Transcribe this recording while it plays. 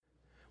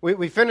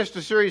We finished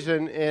a series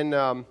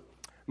in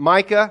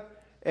Micah,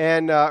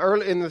 and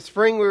early in the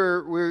spring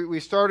we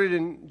started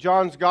in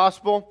John's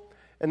Gospel,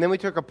 and then we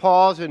took a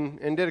pause and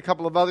did a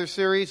couple of other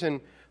series,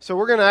 and so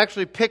we're going to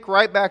actually pick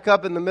right back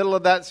up in the middle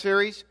of that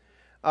series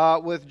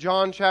with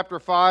John chapter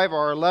 5,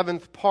 our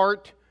 11th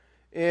part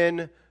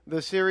in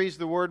the series,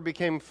 The Word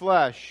Became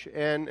Flesh,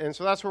 and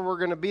so that's where we're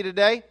going to be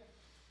today,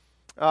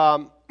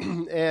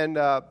 and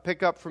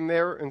pick up from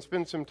there and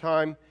spend some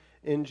time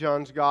in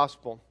John's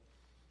Gospel.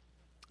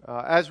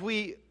 As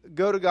we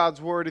go to God's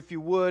Word, if you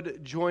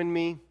would, join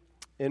me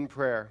in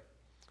prayer.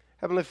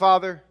 Heavenly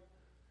Father,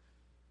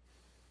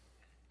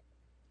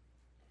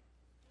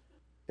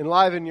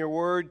 enliven your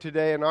Word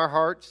today in our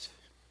hearts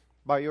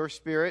by your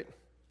Spirit.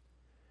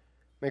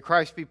 May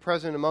Christ be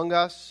present among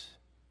us.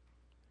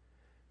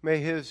 May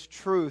His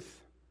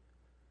truth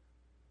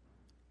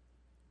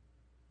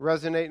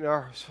resonate in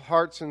our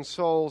hearts and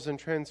souls and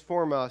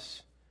transform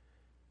us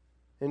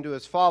into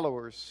His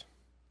followers,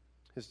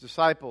 His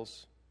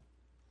disciples.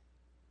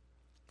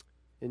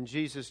 In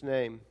Jesus'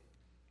 name,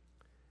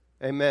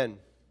 amen.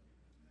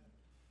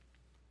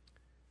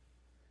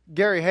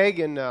 Gary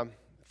Hagin,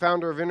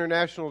 founder of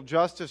International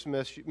Justice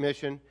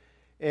Mission,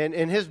 and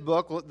in his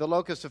book, The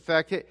Locust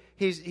Effect,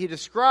 he's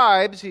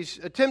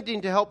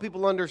attempting to help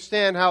people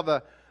understand how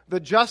the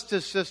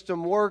justice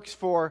system works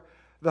for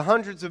the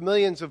hundreds of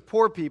millions of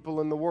poor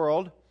people in the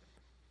world,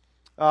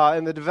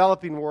 in the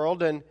developing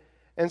world, and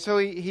so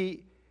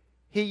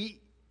he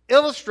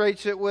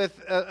illustrates it with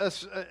a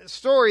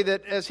story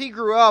that as he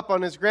grew up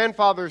on his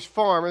grandfather's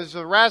farm, it was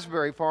a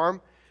raspberry farm,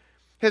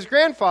 his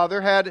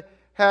grandfather had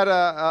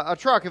a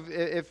truck.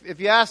 If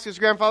you ask his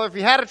grandfather if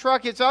he had a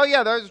truck, he'd say, oh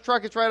yeah, there's a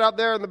truck, it's right out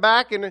there in the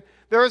back, and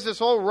there was this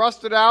old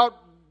rusted out,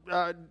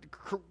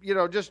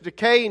 just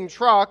decaying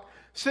truck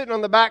sitting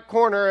on the back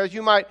corner. As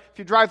you might, if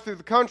you drive through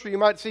the country, you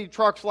might see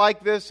trucks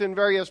like this in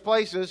various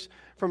places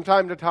from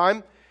time to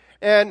time.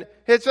 And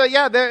he'd say,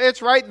 yeah,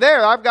 it's right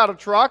there. I've got a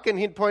truck. And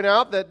he'd point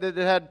out that it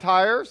had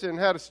tires and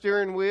had a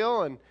steering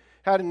wheel and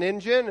had an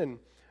engine and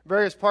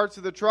various parts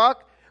of the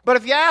truck. But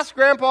if you ask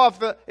Grandpa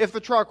if the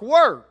truck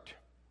worked,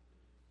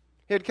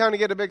 he'd kind of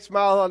get a big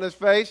smile on his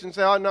face and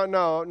say, oh,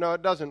 no,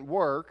 it doesn't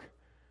work.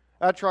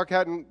 That truck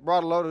hadn't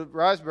brought a load of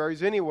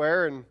raspberries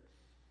anywhere in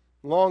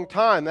a long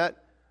time.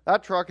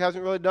 That truck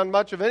hasn't really done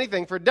much of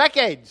anything for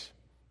decades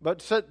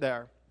but sit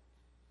there.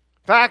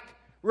 In fact,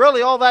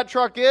 really, all that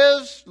truck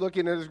is,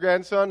 looking at his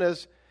grandson,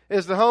 is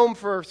the home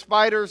for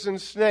spiders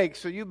and snakes,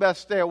 so you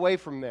best stay away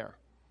from there.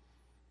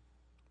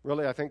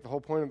 Really, I think the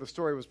whole point of the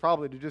story was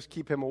probably to just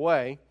keep him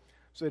away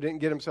so he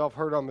didn't get himself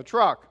hurt on the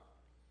truck.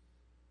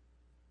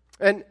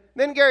 And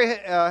then Gary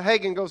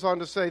Hagin goes on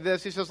to say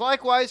this. He says,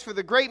 likewise, for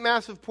the great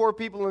mass of poor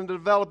people in the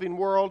developing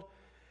world,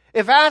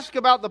 if asked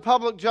about the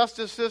public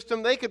justice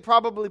system, they could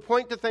probably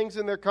point to things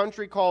in their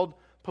country called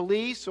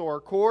police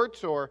or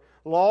courts or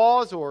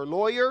laws or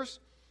lawyers.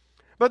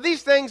 But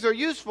these things are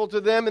useful to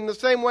them in the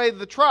same way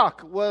the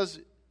truck was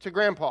to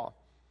Grandpa.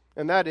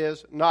 And that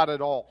is not at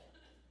all.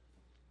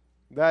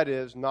 That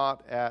is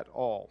not at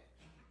all.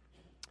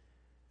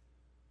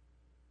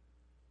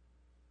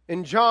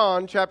 In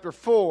John chapter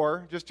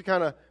 4, just to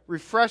kind of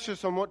refresh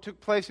us on what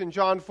took place in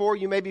John 4,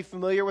 you may be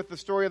familiar with the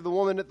story of the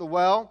woman at the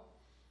well.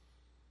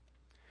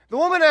 The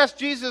woman asked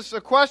Jesus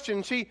a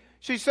question. She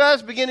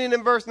says, beginning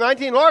in verse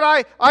 19, Lord,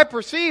 I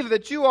perceive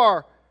that you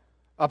are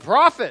a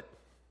prophet.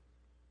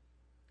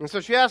 And so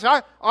she asks,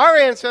 our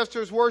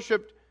ancestors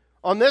worshipped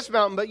on this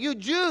mountain, but you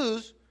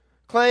Jews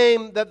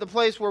claim that the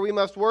place where we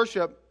must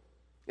worship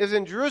is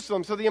in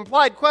Jerusalem. So the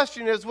implied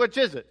question is, which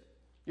is it?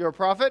 You're a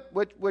prophet?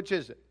 Which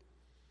is it?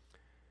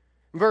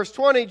 In verse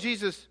 21,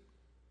 Jesus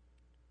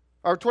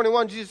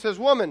says,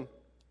 Woman,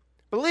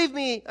 believe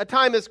me, a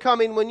time is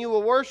coming when you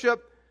will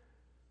worship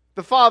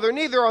the Father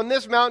neither on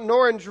this mountain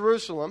nor in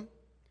Jerusalem.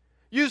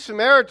 You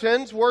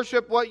Samaritans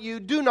worship what you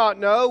do not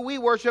know. We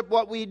worship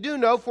what we do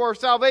know, for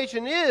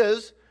salvation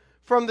is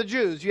from the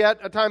Jews. Yet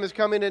a time is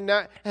coming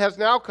and has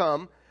now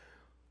come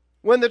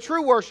when the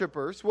true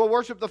worshipers will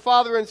worship the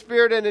Father in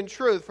spirit and in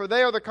truth, for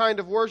they are the kind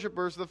of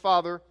worshipers the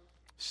Father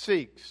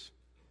seeks.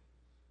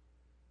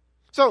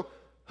 So,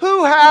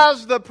 who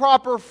has the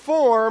proper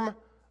form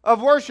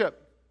of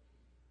worship?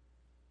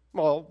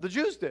 Well, the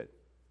Jews did.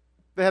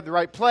 They had the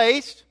right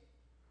place,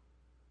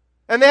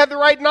 and they had the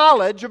right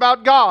knowledge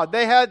about God.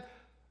 They had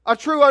a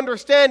true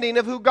understanding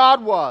of who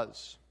God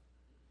was.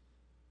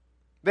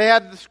 They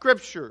had the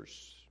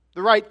Scriptures,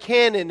 the right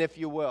canon, if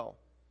you will.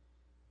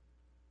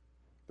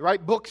 The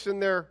right books in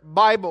their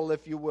Bible,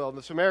 if you will.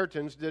 The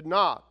Samaritans did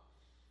not.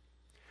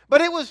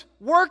 But it was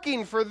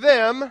working for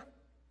them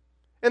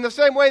in the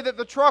same way that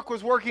the truck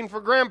was working for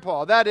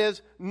Grandpa. That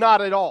is, not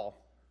at all.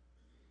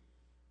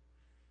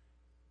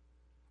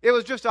 It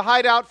was just a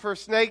hideout for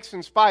snakes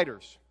and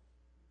spiders,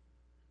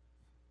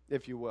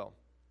 if you will.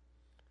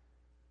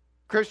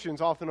 Christians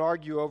often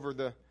argue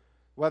over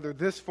whether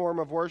this form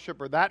of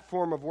worship or that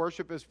form of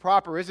worship is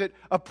proper. Is it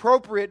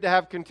appropriate to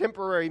have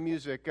contemporary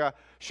music?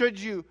 Should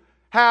you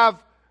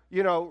have,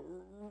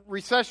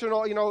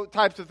 recessional,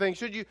 types of things.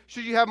 Should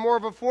you have more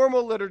of a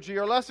formal liturgy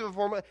or less of a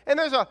formal? And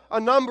there's a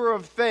number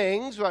of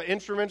things,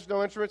 instruments,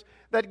 no instruments,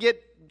 that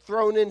get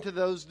thrown into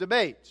those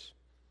debates.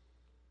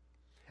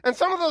 And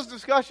some of those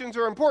discussions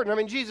are important. I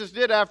mean, Jesus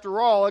did,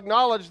 after all,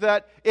 acknowledge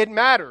that it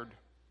mattered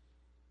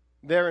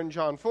there in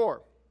John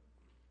 4.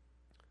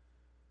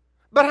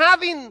 But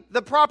having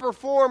the proper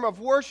form of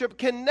worship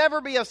can never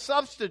be a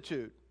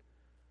substitute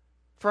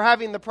for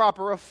having the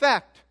proper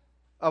effect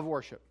of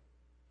worship.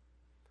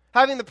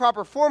 Having the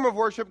proper form of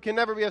worship can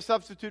never be a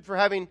substitute for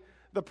having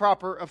the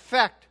proper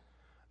effect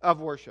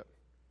of worship.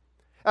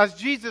 As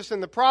Jesus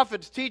and the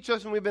prophets teach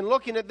us, and we've been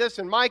looking at this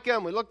in Micah,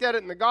 and we looked at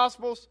it in the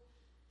Gospels,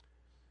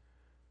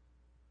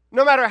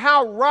 no matter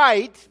how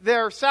right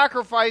their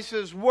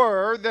sacrifices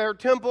were, their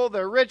temple,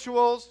 their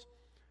rituals,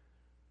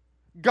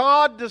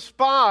 God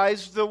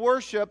despised the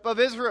worship of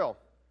Israel.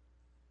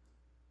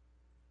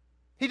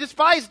 He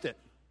despised it.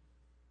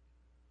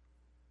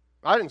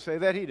 I didn't say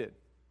that, he did.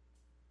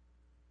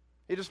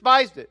 He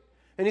despised it.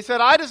 And he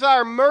said, I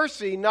desire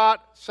mercy,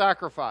 not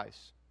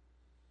sacrifice.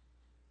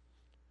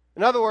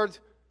 In other words,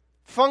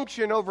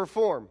 function over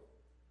form.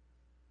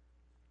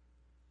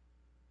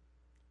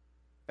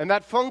 And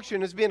that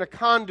function is being a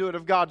conduit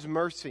of God's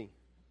mercy.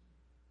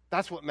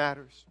 That's what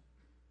matters.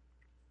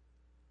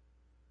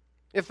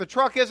 If the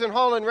truck isn't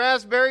hauling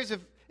raspberries,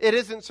 if it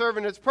isn't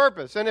serving its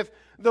purpose, and if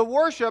the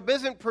worship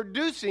isn't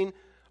producing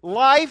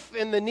life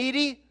in the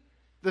needy,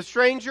 the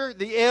stranger,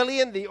 the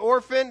alien, the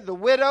orphan, the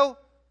widow,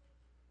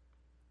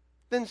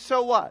 then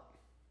so what?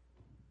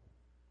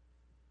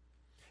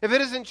 If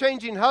it isn't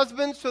changing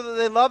husbands so that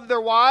they love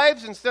their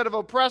wives instead of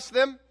oppress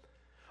them,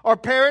 or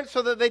parents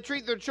so that they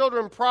treat their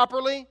children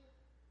properly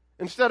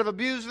instead of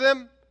abuse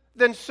them,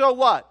 then so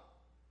what?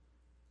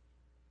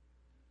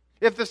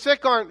 If the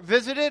sick aren't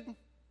visited,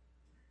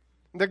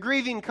 the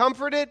grieving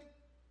comforted,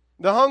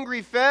 the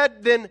hungry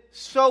fed, then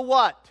so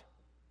what?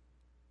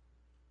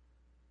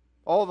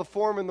 All the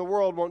form in the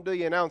world won't do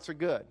you an ounce of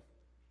good.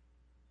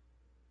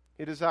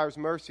 He desires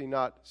mercy,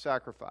 not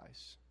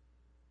sacrifice.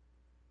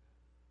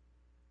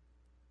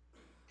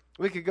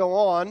 We could go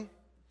on,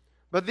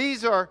 but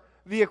these are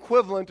the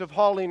equivalent of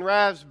hauling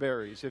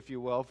raspberries, if you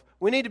will.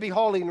 We need to be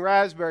hauling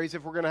raspberries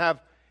if we're going to have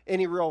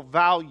any real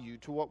value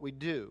to what we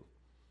do.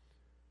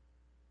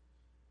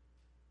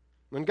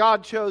 When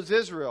God chose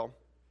Israel,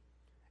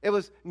 it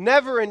was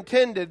never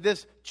intended,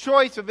 this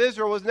choice of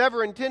Israel was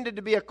never intended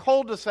to be a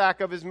cul-de-sac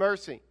of His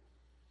mercy.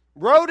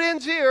 Road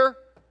ends here.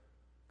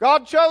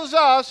 God chose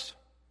us.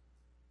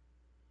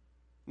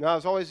 No, it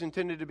was always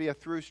intended to be a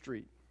through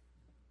street.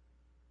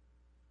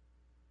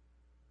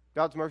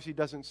 God's mercy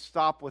doesn't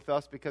stop with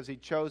us because He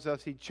chose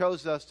us. He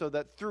chose us so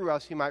that through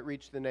us He might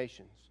reach the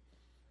nations.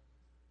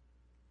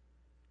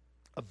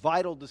 A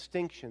vital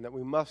distinction that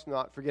we must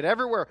not forget.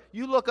 Everywhere,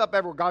 you look up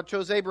everywhere, God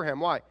chose Abraham.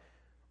 Why?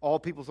 All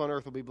peoples on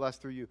earth will be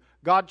blessed through you.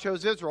 God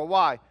chose Israel.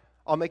 Why?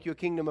 I'll make you a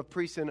kingdom of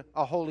priests and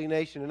a holy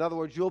nation. In other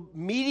words, you'll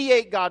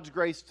mediate God's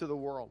grace to the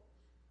world.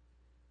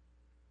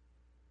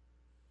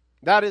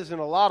 That is, in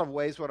a lot of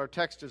ways, what our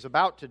text is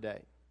about today.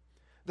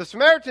 The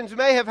Samaritans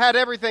may have had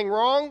everything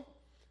wrong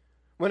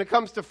when it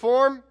comes to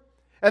form,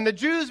 and the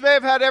Jews may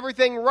have had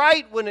everything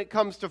right when it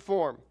comes to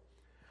form,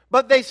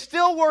 but they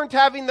still weren't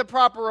having the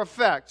proper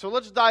effect. So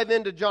let's dive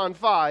into John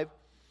 5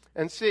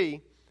 and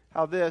see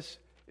how this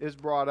is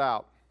brought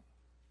out.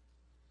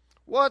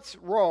 What's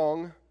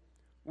wrong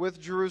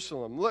with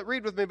Jerusalem?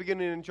 Read with me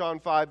beginning in John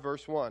 5,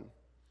 verse 1.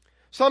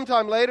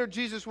 Sometime later,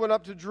 Jesus went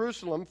up to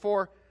Jerusalem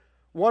for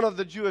one of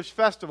the Jewish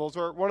festivals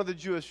or one of the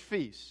Jewish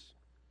feasts.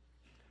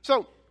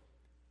 So,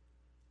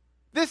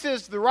 this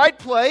is the right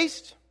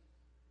place,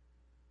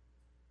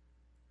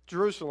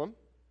 Jerusalem.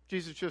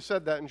 Jesus just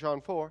said that in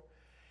John 4.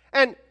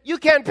 And you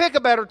can't pick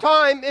a better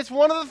time. It's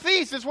one of the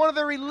feasts. It's one of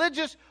the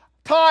religious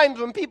times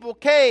when people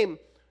came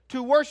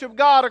to worship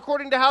God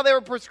according to how they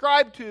were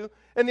prescribed to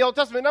in the Old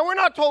Testament. Now, we're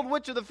not told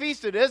which of the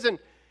feasts it is, and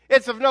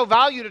it's of no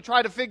value to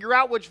try to figure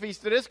out which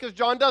feast it is because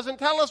John doesn't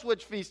tell us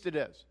which feast it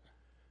is.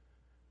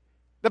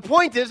 The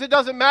point is, it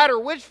doesn't matter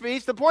which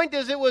feast. The point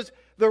is, it was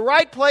the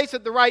right place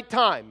at the right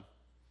time.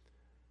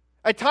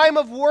 A time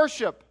of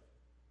worship.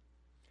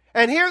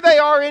 And here they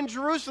are in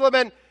Jerusalem,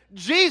 and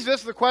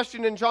Jesus, the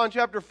question in John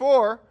chapter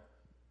 4,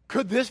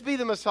 could this be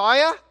the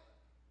Messiah?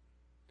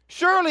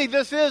 Surely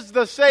this is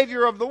the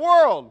Savior of the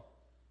world.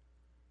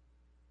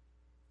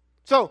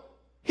 So,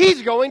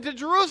 He's going to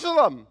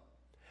Jerusalem.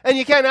 And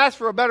you can't ask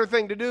for a better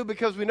thing to do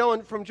because we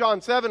know from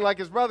John 7, like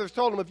his brothers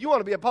told him, if you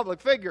want to be a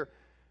public figure,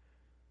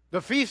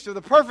 the feast is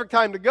the perfect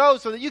time to go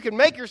so that you can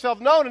make yourself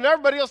known and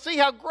everybody will see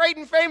how great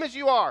and famous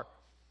you are.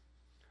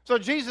 So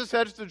Jesus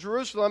heads to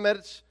Jerusalem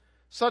at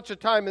such a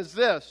time as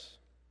this.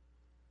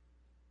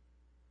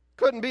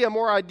 Couldn't be a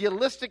more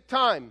idealistic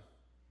time.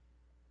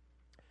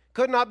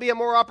 Could not be a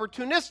more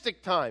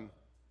opportunistic time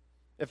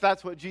if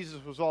that's what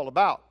Jesus was all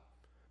about.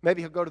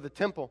 Maybe he'll go to the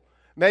temple.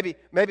 Maybe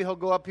he'll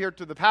go up here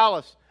to the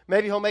palace.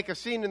 Maybe he'll make a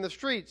scene in the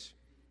streets.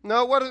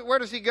 No, where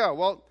does he go?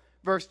 Well,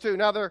 verse 2.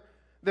 Now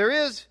there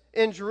is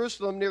in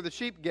Jerusalem near the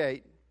sheep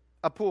gate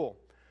a pool.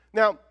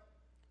 Now,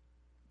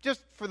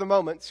 just for the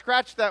moment,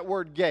 scratch that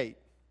word gate.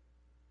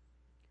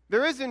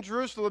 There is in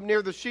Jerusalem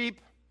near the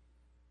sheep,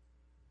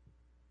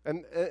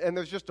 and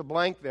there's just a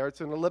blank there.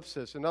 It's an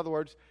ellipsis. In other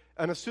words,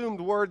 an assumed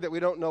word that we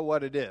don't know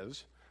what it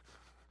is.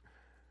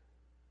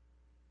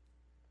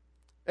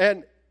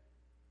 And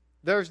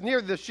there's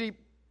near the sheep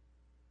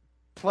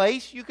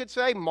place, you could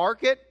say,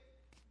 market.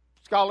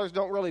 Scholars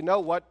don't really know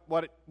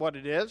what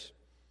it is.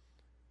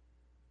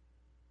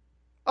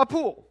 A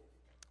pool,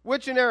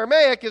 which in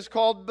Aramaic is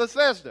called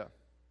Bethesda,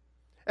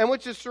 and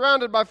which is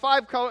surrounded by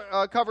 5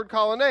 covered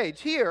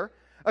colonnades. Here,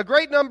 a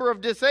great number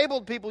of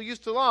disabled people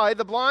used to lie,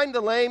 the blind,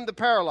 the lame, the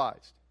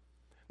paralyzed.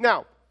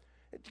 Now,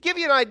 to give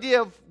you an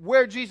idea of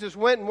where Jesus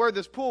went and where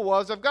this pool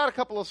was, I've got a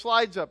couple of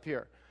slides up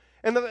here.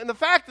 And the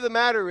fact of the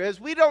matter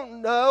is, we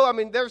don't know. I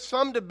mean, there's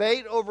some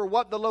debate over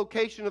what the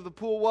location of the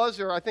pool was.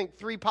 There are, I think,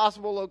 3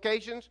 possible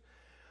locations.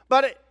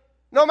 But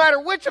no matter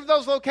which of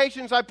those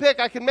locations I pick,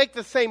 I can make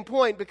the same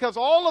point because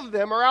all of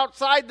them are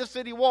outside the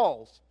city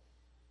walls.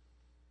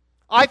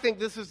 I think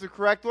this is the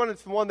correct one.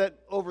 It's the one that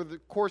over the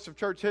course of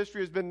church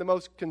history has been the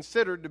most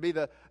considered to be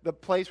the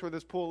place where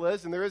this pool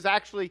is. And there is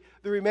actually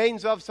the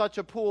remains of such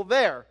a pool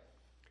there.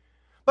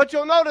 But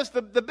you'll notice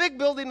the big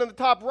building on the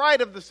top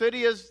right of the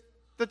city is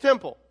the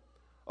temple.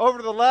 Over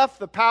to the left,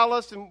 the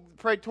palace and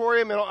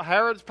praetorium and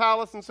Herod's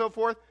palace and so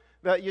forth.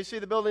 You see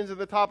the buildings at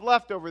the top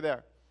left over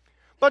there.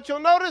 But you'll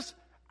notice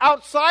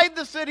outside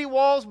the city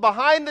walls,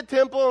 behind the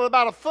temple, and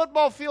about a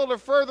football field or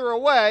further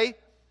away,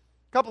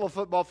 a couple of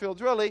football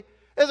fields really,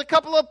 is a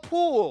couple of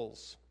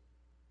pools.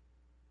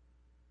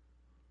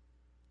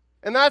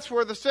 And that's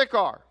where the sick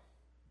are.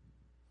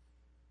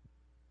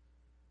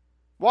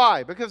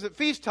 Why? Because at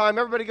feast time,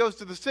 everybody goes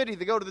to the city,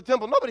 they go to the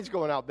temple. Nobody's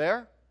going out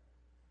there.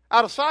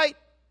 Out of sight,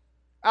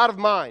 out of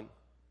mind.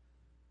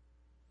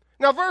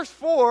 Now, verse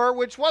 4,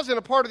 which wasn't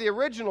a part of the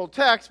original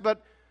text,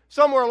 but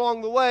somewhere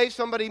along the way,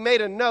 somebody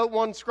made a note,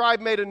 one scribe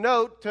made a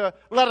note to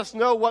let us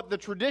know what the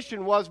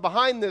tradition was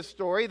behind this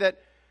story, that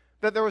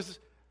there was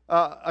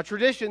a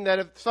tradition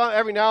that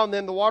every now and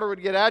then the water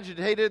would get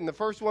agitated and the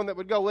first one that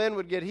would go in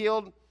would get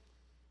healed.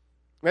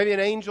 Maybe an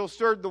angel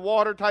stirred the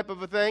water type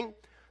of a thing.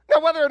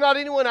 Now, whether or not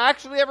anyone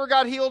actually ever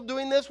got healed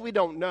doing this, we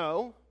don't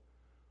know.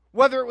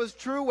 Whether it was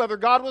true, whether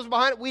God was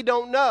behind it, we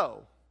don't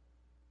know.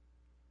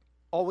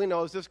 All we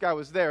know is this guy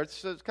was there.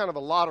 It's kind of a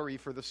lottery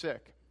for the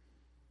sick.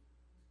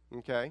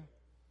 Okay?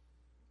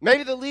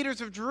 Maybe the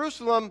leaders of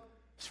Jerusalem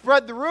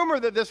spread the rumor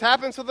that this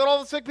happened so that all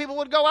the sick people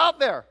would go out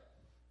there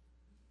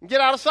and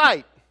get out of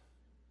sight,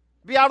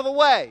 be out of the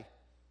way.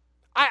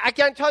 I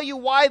can't tell you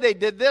why they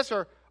did this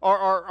or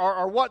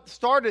what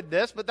started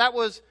this, but that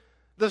was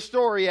the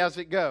story as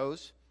it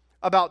goes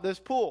about this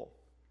pool.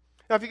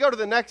 Now, if you go to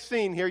the next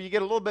scene here, you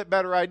get a little bit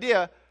better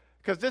idea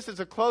because this is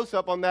a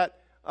close-up on that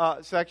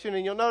section,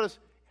 and you'll notice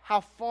how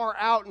far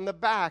out in the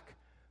back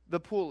the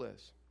pool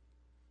is.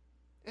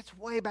 It's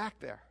way back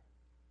there.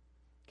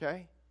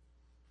 Okay?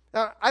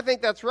 Now, I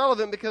think that's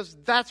relevant because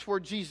that's where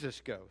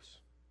Jesus goes.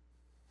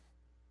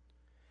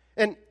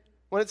 And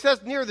when it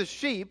says near the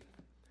sheep,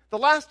 the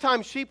last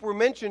time sheep were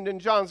mentioned in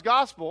John's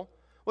gospel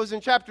was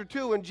in chapter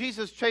 2 when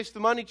Jesus chased the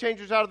money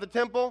changers out of the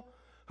temple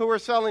who were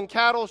selling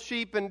cattle,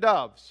 sheep, and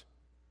doves.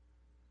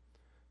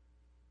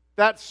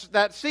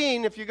 That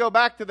scene, if you go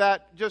back to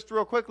that, just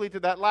real quickly to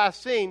that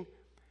last scene,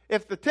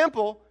 if the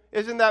temple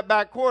is in that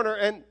back corner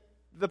and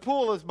the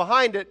pool is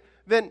behind it,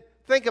 then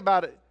think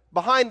about it.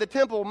 Behind the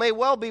temple may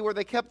well be where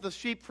they kept the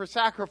sheep for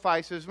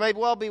sacrifices, may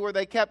well be where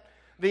they kept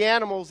the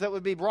animals that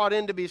would be brought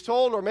in to be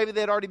sold, or maybe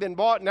they'd already been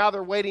bought and now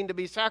they're waiting to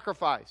be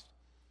sacrificed.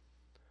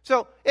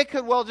 So it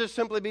could well just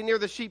simply be near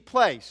the sheep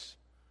place,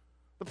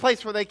 the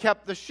place where they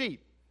kept the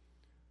sheep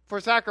for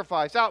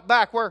sacrifice, out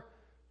back where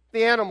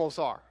the animals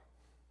are.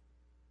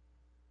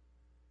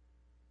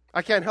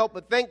 I can't help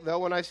but think, though,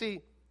 when I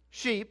see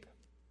sheep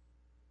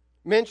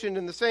mentioned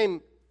in the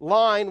same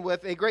line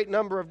with a great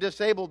number of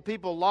disabled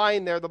people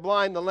lying there, the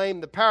blind, the lame,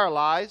 the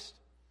paralyzed,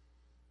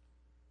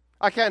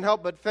 I can't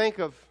help but think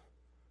of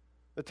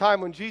the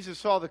time when Jesus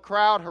saw the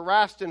crowd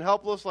harassed and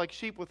helpless like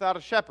sheep without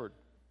a shepherd.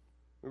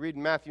 We read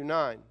in Matthew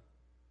 9.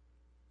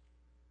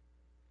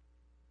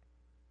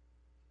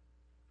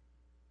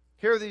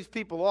 Here these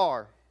people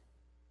are.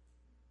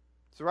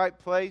 It's the right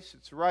place,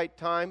 it's the right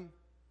time.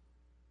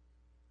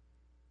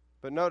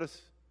 But notice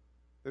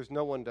there's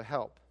no one to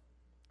help.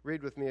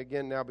 Read with me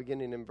again now,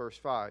 beginning in verse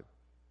 5.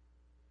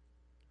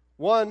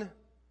 One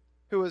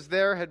who was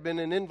there had been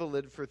an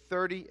invalid for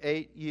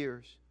 38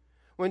 years.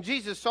 When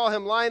Jesus saw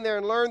him lying there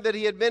and learned that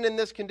he had been in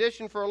this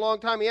condition for a long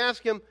time, he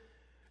asked him,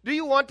 "Do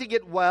you want to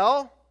get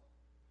well?"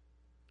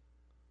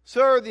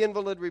 "Sir," the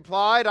invalid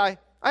replied, I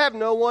have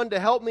no one to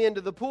help me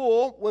into the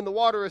pool when the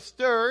water is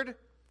stirred.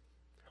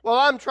 While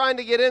I'm trying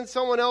to get in,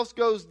 someone else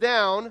goes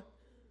down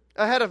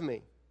ahead of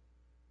me.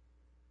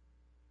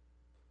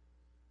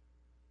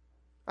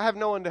 I have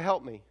no one to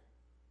help me.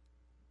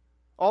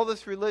 All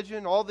this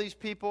religion, all these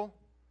people,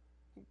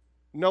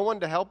 no one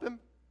to help him?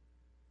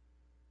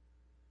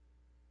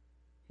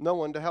 No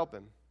one to help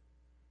him.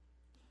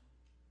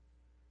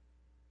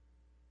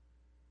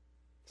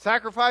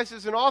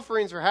 Sacrifices and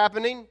offerings are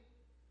happening.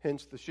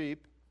 hence the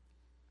sheep.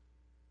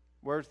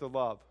 Where's the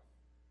love?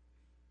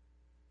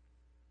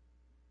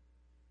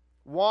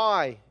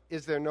 Why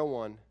is there no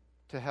one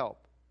to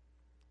help?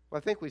 Well,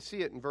 I think we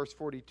see it in verse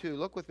 42.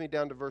 Look with me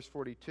down to verse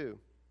 42.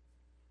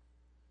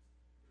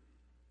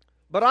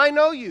 But I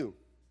know you.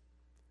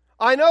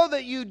 I know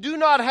that you do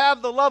not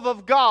have the love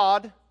of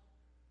God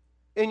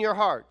in your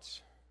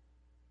hearts.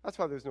 That's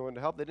why there's no one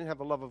to help. They didn't have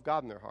the love of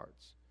God in their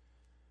hearts.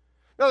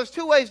 Now, there's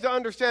two ways to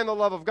understand the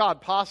love of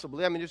God,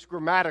 possibly. I mean, just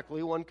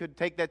grammatically, one could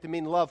take that to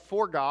mean love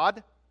for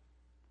God,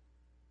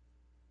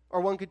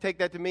 or one could take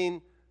that to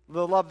mean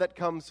the love that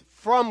comes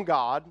from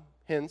God,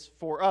 hence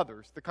for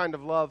others, the kind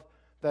of love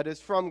that is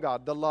from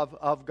God, the love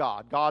of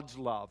God, God's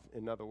love,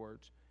 in other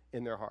words,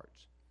 in their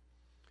hearts.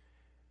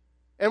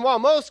 And while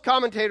most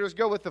commentators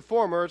go with the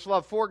former, it's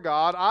love for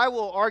God, I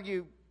will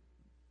argue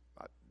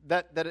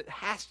that it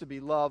has to be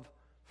love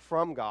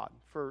from God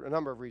for a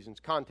number of reasons.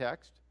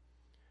 Context,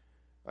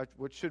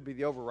 which should be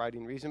the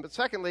overriding reason. But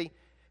secondly,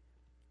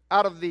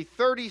 out of the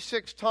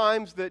 36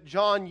 times that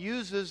John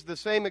uses the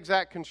same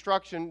exact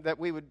construction that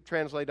we would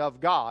translate of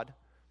God,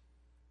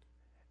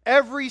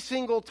 every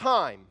single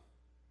time,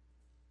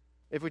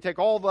 if we take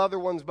all the other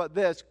ones but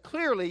this,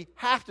 clearly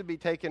have to be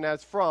taken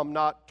as from,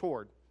 not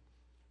toward.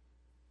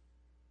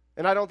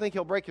 And I don't think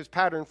he'll break his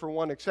pattern for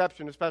one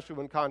exception, especially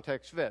when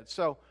context fits.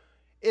 So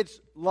it's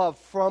love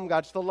from God.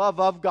 It's the love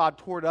of God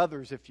toward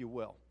others, if you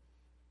will.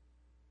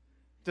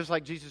 Just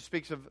like Jesus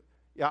speaks of,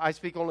 I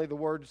speak only the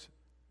words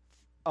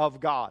of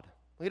God.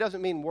 He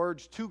doesn't mean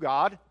words to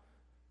God,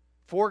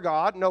 for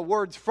God. No,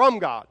 words from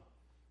God.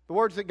 The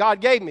words that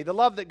God gave me, the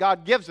love that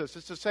God gives us.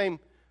 It's the same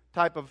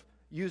type of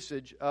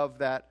usage of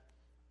that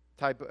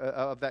type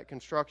of that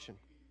construction.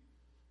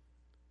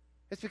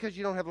 It's because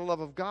you don't have the love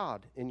of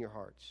God in your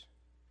hearts.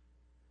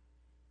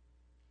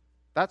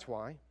 That's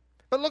why.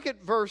 But look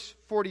at verse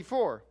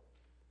 44.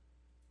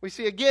 We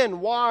see again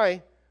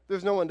why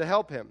there's no one to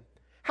help him.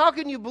 How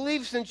can you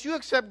believe since you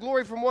accept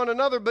glory from one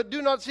another, but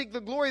do not seek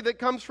the glory that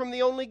comes from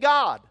the only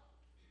God?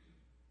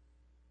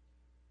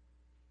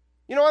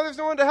 You know why there's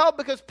no one to help?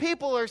 Because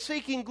people are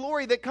seeking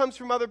glory that comes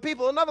from other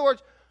people. In other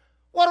words,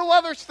 what do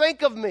others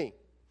think of me?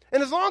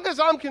 And as long as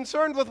I'm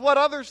concerned with what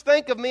others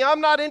think of me,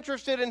 I'm not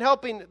interested in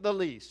helping the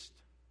least.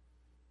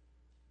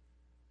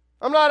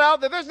 I'm not out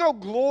there. There's no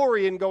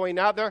glory in going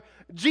out there.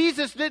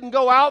 Jesus didn't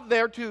go out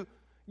there to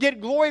get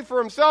glory for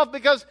himself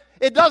because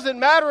it doesn't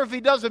matter if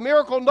he does a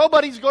miracle.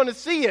 Nobody's going to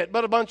see it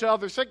but a bunch of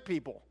other sick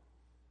people.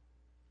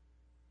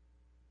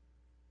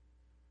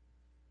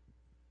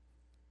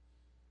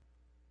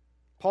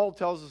 Paul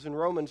tells us in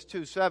Romans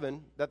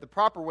 2:7 that the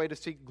proper way to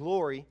seek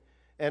glory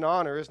and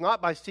honor is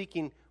not by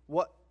seeking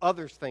what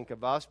others think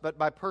of us, but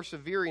by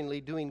perseveringly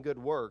doing good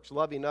works,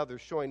 loving others,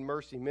 showing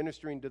mercy,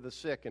 ministering to the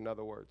sick, in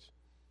other words.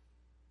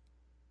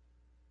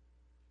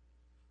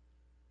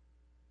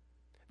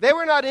 They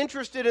were not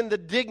interested in the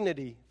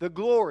dignity, the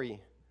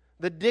glory,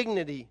 the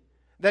dignity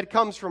that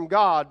comes from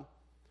God,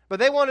 but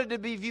they wanted to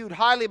be viewed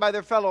highly by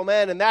their fellow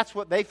man, and that's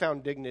what they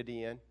found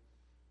dignity in.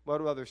 What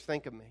do others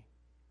think of me?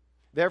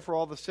 Therefore,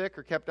 all the sick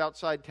are kept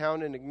outside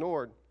town and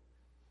ignored.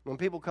 When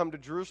people come to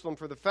Jerusalem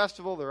for the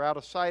festival, they're out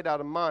of sight,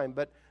 out of mind,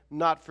 but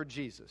not for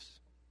Jesus.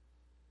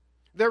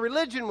 Their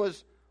religion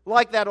was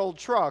like that old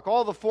truck,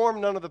 all the form,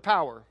 none of the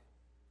power.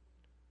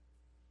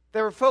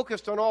 They were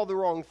focused on all the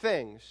wrong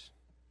things.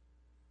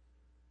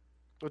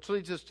 Which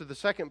leads us to the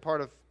second part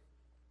of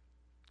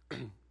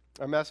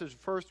our message.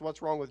 First,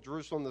 what's wrong with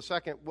Jerusalem? The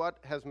second, what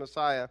has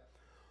Messiah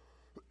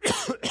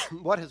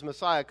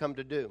come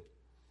to do?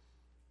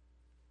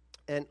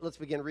 And let's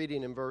begin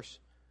reading in verse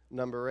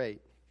number 8.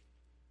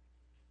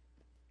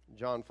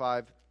 John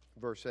 5,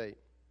 verse 8.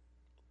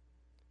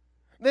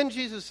 Then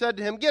Jesus said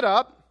to him, "Get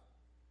up,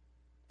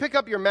 pick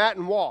up your mat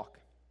and walk."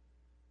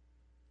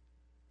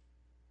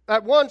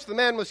 At once the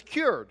man was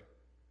cured,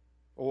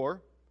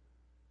 or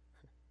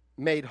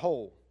made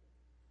whole.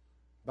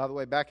 By the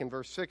way, back in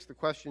verse 6, the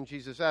question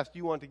Jesus asked, do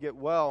you want to get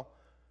well?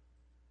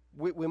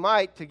 We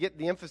might, to get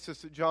the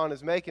emphasis that John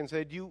is making,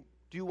 say, do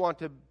you want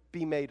to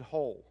be made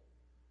whole?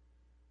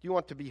 Do you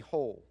want to be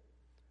whole?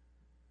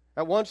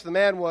 At once the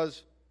man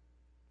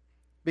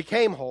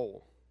became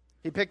whole.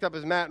 He picked up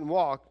his mat and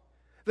walked.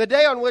 The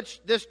day on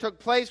which this took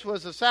place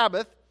was a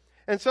Sabbath,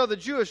 and so the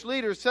Jewish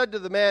leaders said to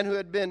the man who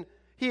had been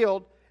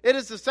healed, "It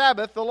is the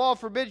Sabbath, the law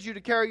forbids you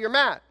to carry your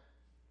mat."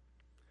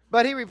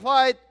 But he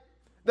replied,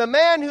 "The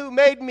man who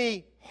made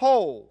me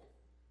whole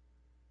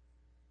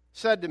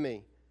said to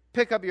me,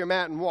 'Pick up your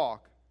mat and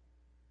walk.'"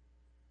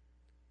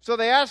 So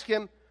they asked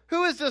him,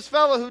 "Who is this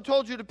fellow who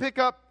told you to pick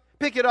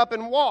it up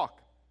and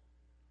walk?"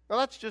 Now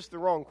that's just the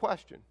wrong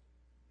question.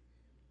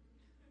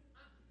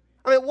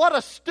 I mean, what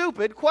a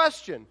stupid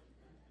question.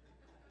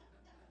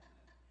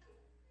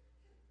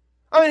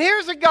 I mean,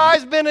 here's a guy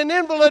who's been an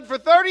invalid for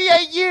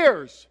 38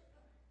 years.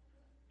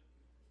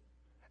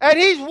 And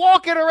he's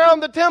walking around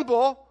the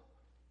temple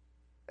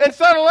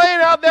instead of laying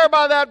out there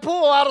by that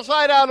pool, out of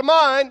sight, out of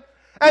mind.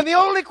 And the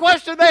only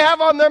question they have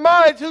on their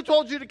minds, who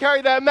told you to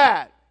carry that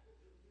mat?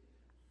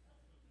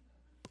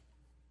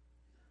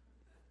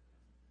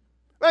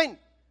 I mean,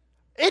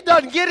 It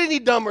doesn't get any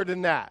dumber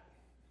than that.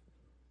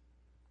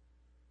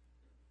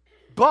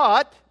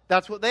 But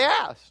that's what they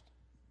asked.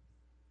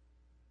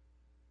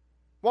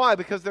 Why?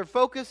 Because their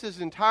focus is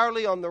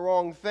entirely on the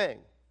wrong thing.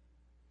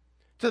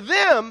 To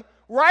them,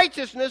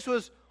 righteousness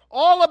was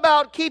all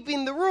about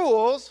keeping the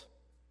rules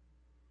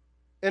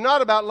and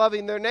not about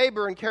loving their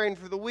neighbor and caring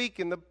for the weak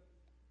and the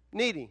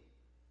needy.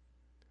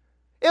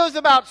 It was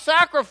about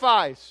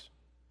sacrifice.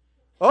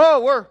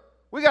 Oh,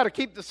 we got to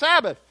keep the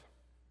Sabbath.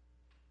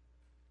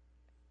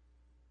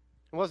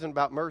 It wasn't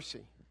about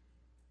mercy.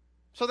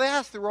 So they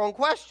asked the wrong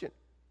question.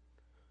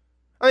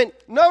 I mean,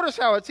 notice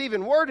how it's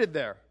even worded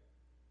there.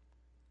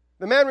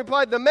 The man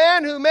replied, "The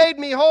man who made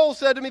me whole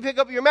said to me, pick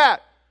up your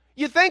mat."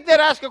 You think they'd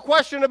ask a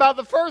question about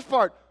the first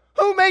part.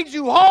 Who made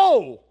you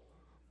whole?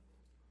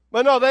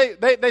 But no,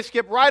 they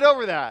skip right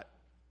over that.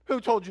 Who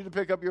told you to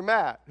pick up your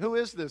mat? Who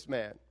is this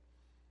man?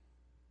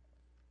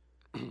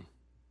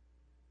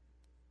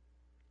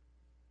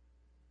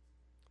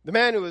 The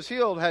man who was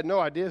healed had no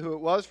idea who it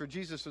was, for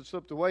Jesus had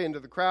slipped away into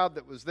the crowd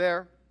that was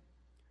there.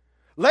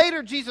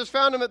 Later, Jesus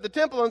found him at the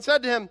temple and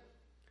said to him,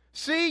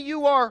 "See,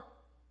 you are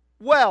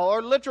well,"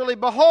 or literally,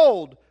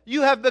 "Behold,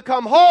 you have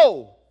become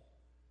whole.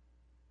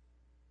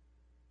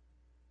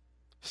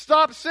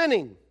 Stop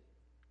sinning,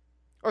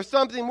 or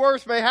something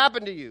worse may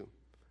happen to you."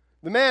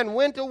 The man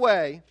went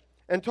away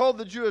and told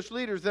the Jewish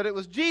leaders that it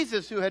was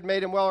Jesus who had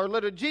made him well, or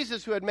literally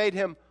Jesus who had made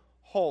him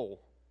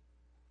whole.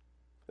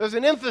 There's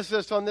an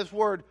emphasis on this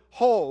word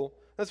whole.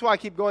 That's why I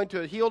keep going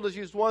to it. Healed is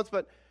used once,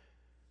 but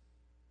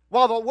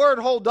while the word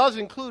whole does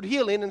include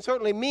healing and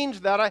certainly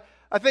means that,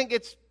 I think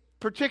it's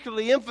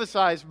particularly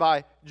emphasized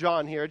by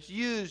John here. It's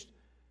used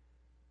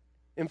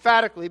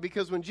emphatically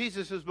because when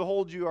Jesus says,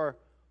 "Behold, you are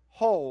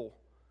whole,"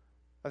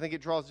 I think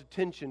it draws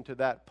attention to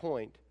that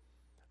point.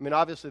 I mean,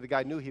 obviously the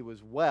guy knew he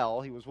was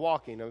well. He was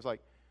walking. I was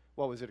like,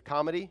 well, was it a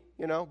comedy?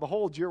 You know,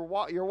 "Behold, you're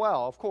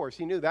well." Of course,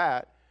 he knew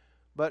that.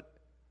 But,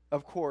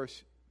 of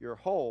course, you're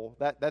whole.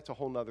 That's a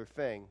whole other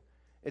thing.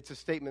 It's a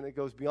statement that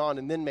goes beyond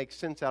and then makes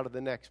sense out of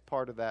the next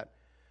part of that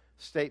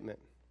statement.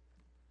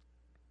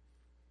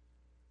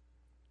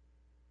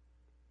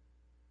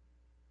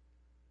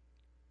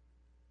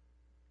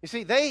 You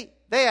see, they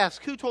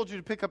ask, "Who told you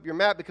to pick up your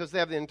mat?" because they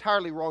have the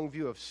entirely wrong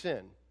view of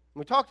sin.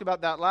 We talked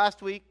about that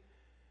last week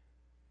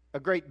a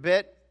great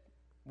bit.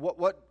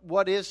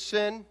 What is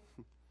sin?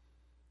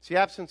 It's the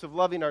absence of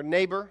loving our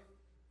neighbor.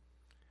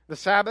 The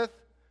Sabbath,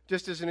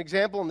 just as an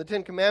example, in the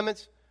Ten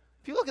Commandments.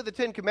 If you look at the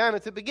Ten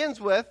Commandments, it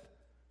begins with,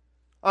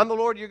 "I'm the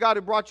Lord your God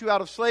who brought you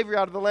out of slavery,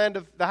 out of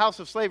the house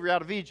of slavery,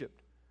 out of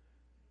Egypt."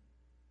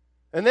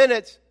 And then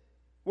it's,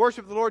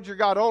 "Worship the Lord your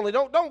God only."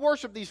 Don't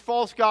worship these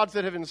false gods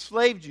that have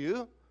enslaved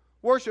you.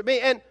 Worship me.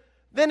 And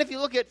then if you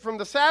look at from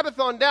the Sabbath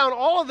on down,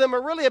 all of them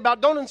are really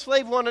about don't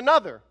enslave one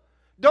another.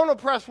 Don't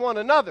oppress one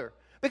another.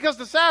 Because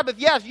the Sabbath,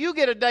 yes, you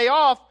get a day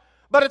off,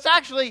 but it's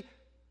actually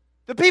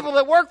the people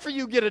that work for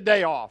you get a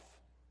day off.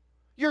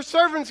 Your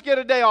servants get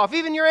a day off.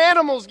 Even your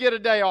animals get a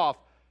day off.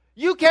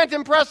 You can't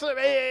oppress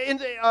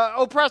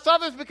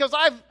others because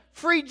I've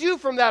freed you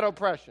from that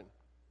oppression.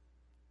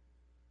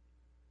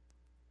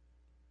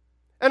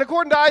 And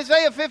according to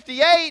Isaiah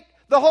 58,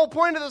 the whole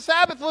point of the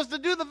Sabbath was to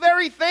do the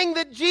very thing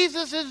that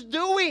Jesus is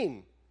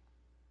doing.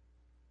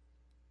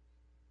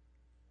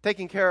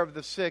 Taking care of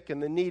the sick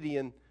and the needy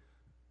and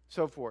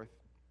so forth.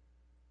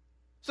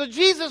 So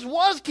Jesus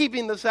was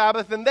keeping the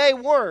Sabbath and they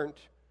weren't.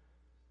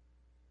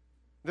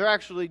 They're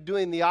actually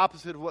doing the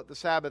opposite of what the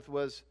Sabbath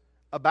was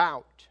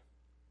about.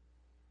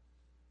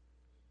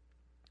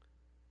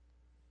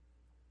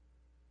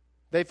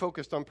 They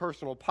focused on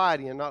personal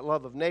piety and not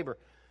love of neighbor.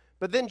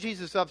 But then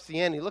Jesus ups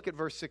the ante. Look at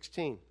verse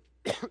 16.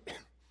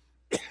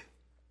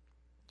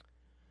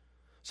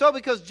 So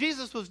because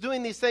Jesus was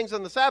doing these things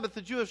on the Sabbath,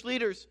 the Jewish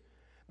leaders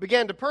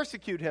began to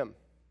persecute him.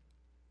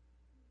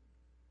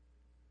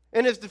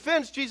 In his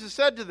defense, Jesus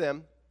said to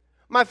them,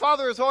 "My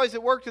Father is always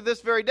at work to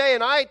this very day,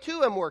 and I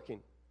too am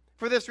working."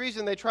 For this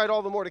reason, they tried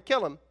all the more to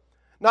kill him,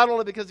 not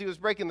only because he was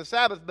breaking the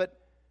Sabbath, but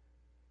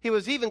he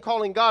was even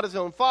calling God his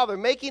own Father,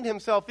 making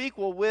himself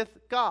equal with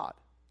God.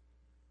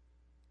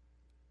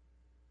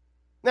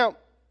 Now,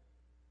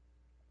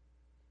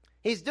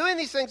 he's doing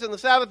these things on the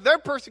Sabbath. They're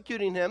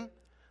persecuting him.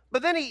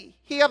 But then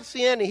he ups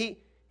the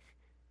ante.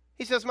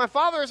 He says, "My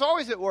Father is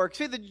always at work."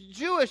 See, the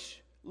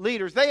Jewish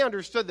leaders, they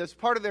understood this.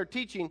 Part of their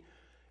teaching,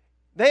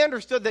 they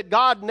understood that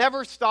God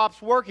never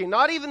stops working,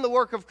 not even the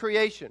work of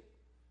creation.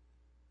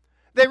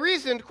 They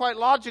reasoned quite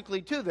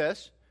logically to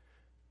this,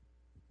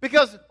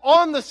 because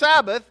on the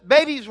Sabbath,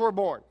 babies were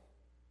born.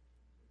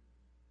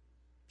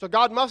 So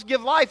God must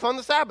give life on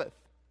the Sabbath.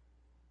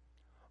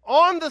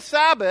 On the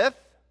Sabbath,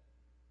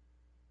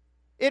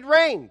 it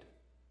rained.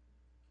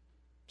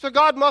 So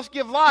God must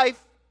give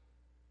life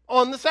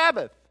on the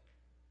Sabbath.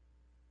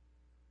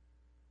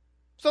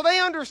 So they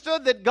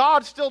understood that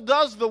God still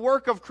does the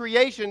work of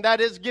creation,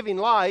 that is, giving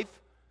life,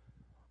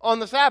 on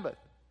the Sabbath.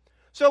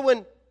 So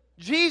when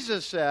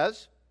Jesus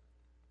says,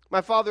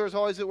 "My Father is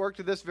always at work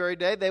to this very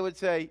day," they would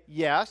say,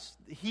 yes,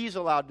 he's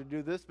allowed to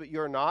do this, but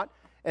you're not.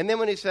 And then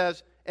when he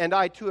says, "and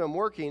I too am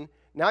working,"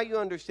 Now you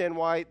understand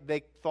why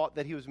they thought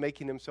that he was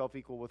making himself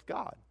equal with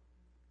God.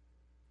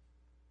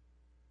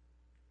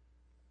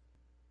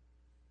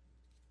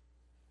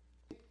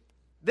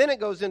 Then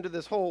it goes into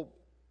this whole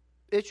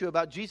issue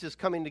about Jesus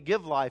coming to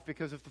give life,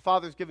 because if the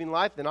Father's giving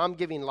life, then I'm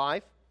giving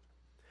life.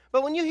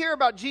 But when you hear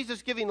about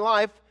Jesus giving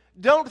life,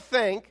 don't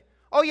think,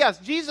 oh yes,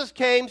 Jesus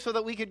came so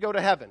that we could go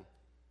to heaven.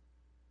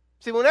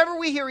 See, whenever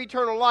we hear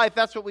eternal life,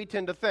 that's what we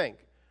tend to think.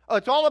 Oh,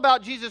 it's all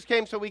about Jesus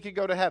came so we could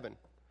go to heaven.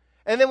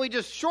 And then we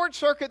just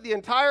short-circuit the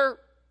entire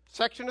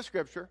section of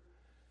Scripture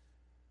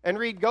and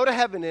read go to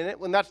heaven in it,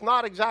 when that's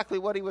not exactly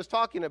what he was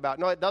talking about.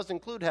 No, it does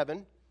include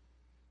heaven,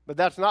 but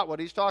that's not what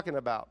he's talking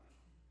about.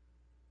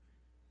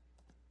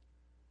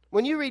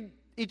 When you read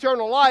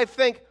eternal life,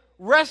 think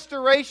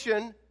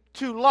restoration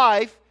to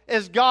life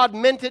as God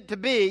meant it to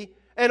be.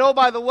 And oh,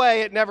 by the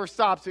way, it never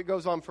stops. It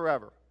goes on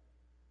forever.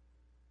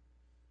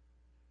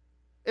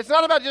 It's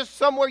not about just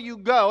somewhere you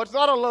go. It's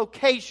not a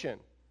location.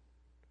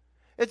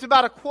 It's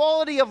about a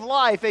quality of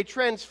life, a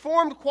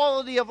transformed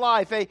quality of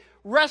life, a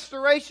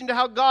restoration to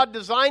how God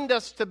designed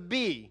us to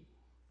be.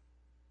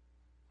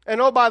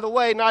 And oh, by the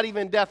way, not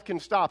even death can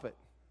stop it.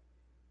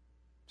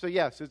 So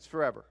yes, it's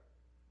forever.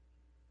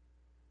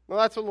 Well,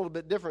 that's a little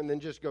bit different than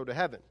just go to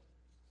heaven.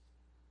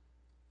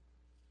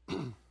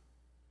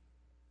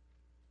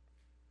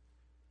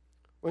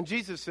 When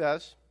Jesus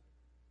says,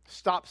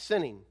 stop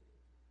sinning,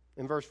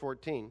 in verse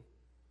 14.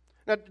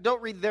 Now,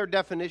 don't read their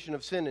definition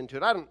of sin into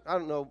it. I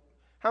don't know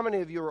how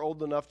many of you are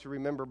old enough to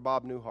remember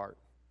Bob Newhart.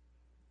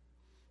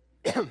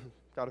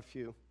 Got a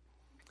few.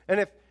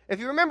 And if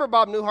you remember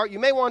Bob Newhart, you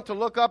may want to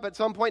look up at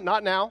some point,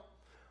 not now,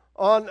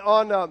 on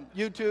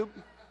YouTube.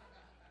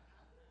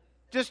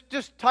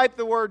 Just type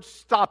the word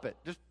 "stop it,"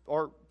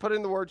 or put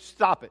in the word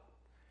 "stop it,"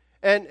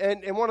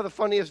 and one of the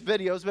funniest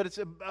videos, but it's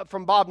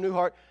from Bob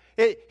Newhart.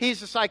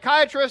 He's a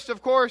psychiatrist,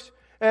 of course,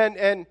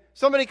 and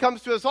somebody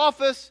comes to his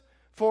office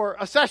for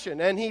a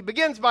session, and he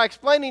begins by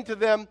explaining to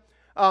them,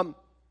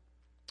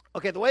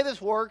 okay, the way this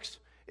works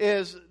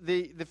is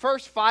the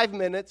first 5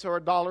 minutes are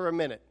 $1 a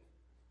minute.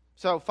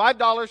 So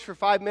 $5 for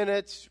 5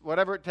 minutes,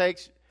 whatever it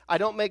takes. I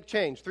don't make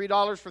change.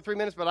 $3 for 3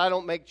 minutes, but I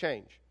don't make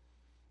change.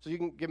 So you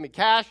can give me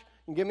cash.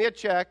 You can give me a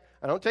check.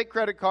 I don't take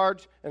credit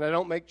cards, and I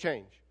don't make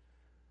change.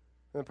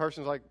 And the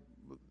person's like,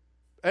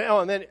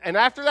 and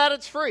after that,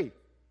 it's free.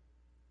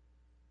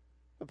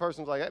 The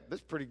person's like, hey, this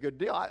is a pretty good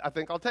deal. I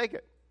think I'll take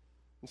it.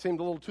 It seemed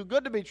a little too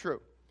good to be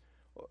true.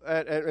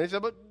 And he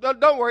said, but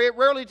don't worry, it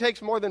rarely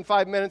takes more than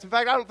 5 minutes. In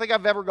fact, I don't think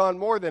I've ever gone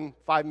more than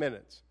 5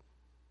 minutes.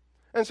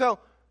 And so,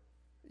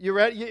 you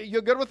ready?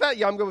 You're good with that?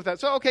 Yeah, I'm good with that.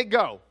 So, okay,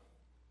 go.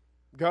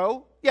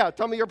 Go? Yeah,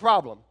 tell me your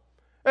problem.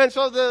 And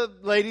so the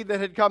lady that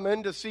had come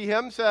in to see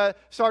him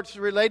starts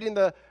relating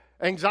the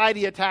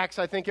anxiety attacks,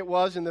 I think it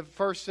was, in the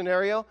first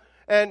scenario.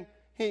 And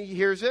he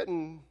hears it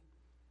and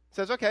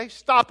says, okay,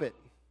 stop it.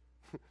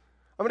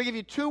 I'm going to give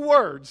you 2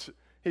 words,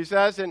 he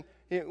says, and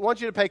he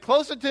wants you to pay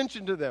close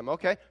attention to them.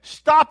 Okay,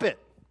 stop it.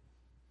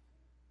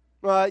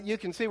 You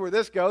can see where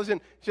this goes.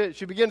 And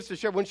she begins to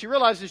share. When she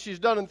realizes she's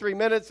done in 3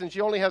 minutes and she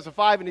only has a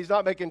 5 and he's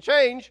not making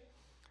change,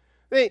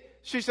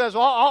 she says,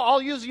 well,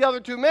 I'll use the other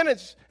 2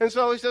 minutes. And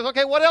so he says,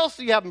 okay, what else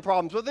are you having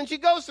problems with? And she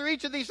goes through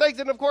each of these things.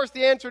 And, of course,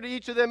 the answer to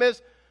each of them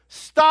is,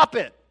 stop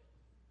it.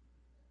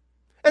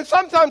 And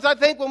sometimes I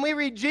think when we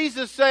read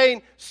Jesus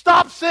saying,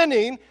 stop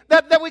sinning,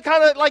 that we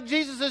kind of, like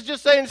Jesus is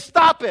just saying,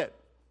 stop it.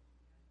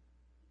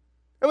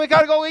 And we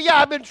kind of go, well, yeah,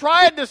 I've been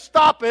trying to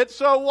stop it,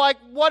 so, like,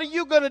 what are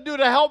you going to do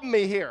to help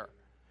me here?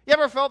 You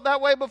ever felt that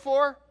way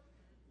before?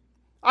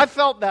 I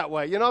felt that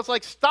way. You know, it's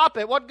like, stop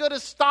it. What good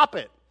is stop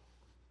it?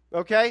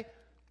 Okay?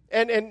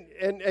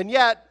 And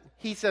yet,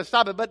 he says,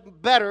 stop it.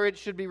 But better, it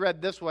should be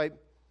read this way.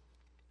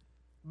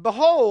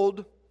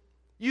 Behold,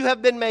 you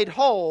have been made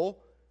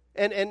whole,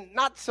 and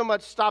not so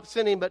much stop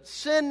sinning, but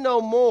sin no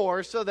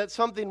more so that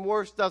something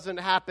worse doesn't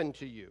happen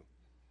to you.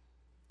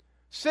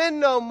 Sin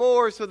no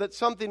more so that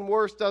something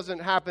worse doesn't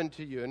happen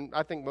to you. And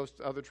I think most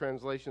other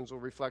translations will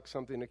reflect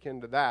something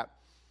akin to that.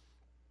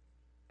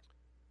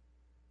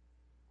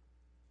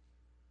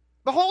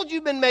 Behold,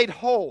 you've been made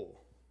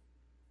whole.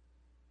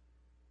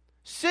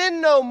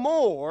 Sin no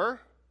more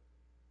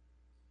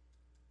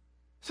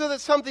so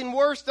that something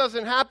worse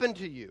doesn't happen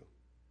to you.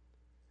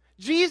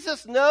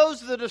 Jesus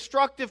knows the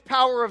destructive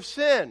power of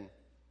sin.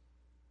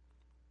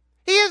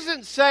 He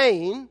isn't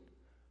saying,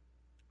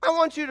 I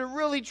want you to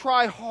really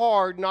try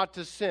hard not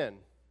to sin.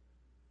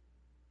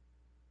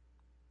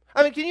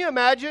 I mean, can you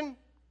imagine?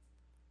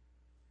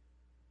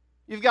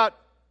 You've got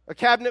a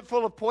cabinet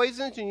full of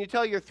poisons and you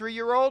tell your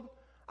 3-year-old,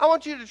 I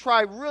want you to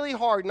try really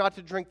hard not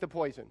to drink the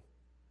poison.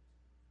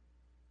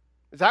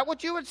 Is that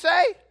what you would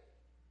say?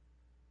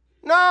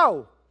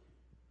 No.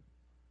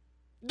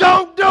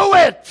 Don't do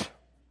it.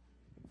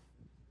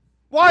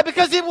 Why?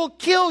 Because it will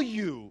kill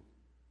you.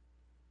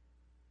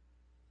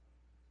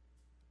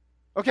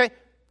 Okay?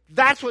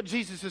 That's what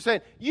Jesus is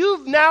saying.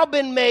 You've now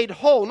been made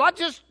whole, not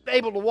just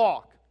able to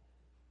walk.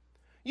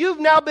 You've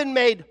now been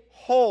made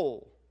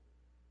whole.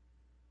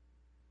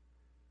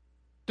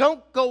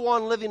 Don't go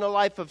on living a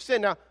life of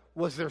sin. Now,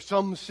 was there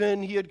some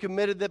sin he had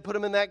committed that put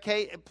him in that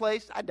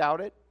place? I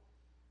doubt it.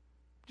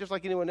 Just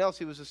like anyone else,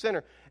 he was a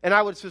sinner. And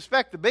I would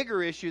suspect the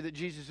bigger issue that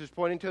Jesus is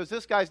pointing to is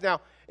this guy's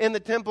now in the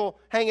temple,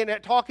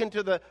 talking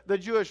to the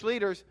Jewish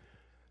leaders,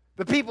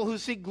 the people who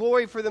seek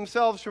glory for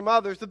themselves from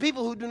others, the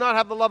people who do not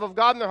have the love of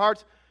God in their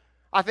hearts.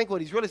 I think what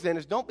he's really saying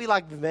is, don't be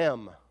like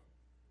them.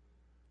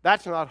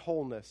 That's not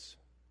wholeness.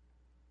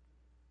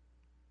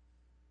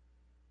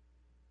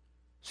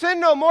 Sin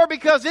no more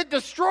because it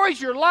destroys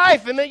your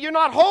life and that you're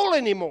not whole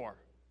anymore.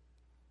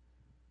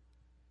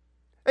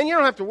 And you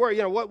don't have to worry,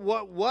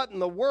 what in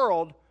the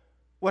world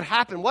would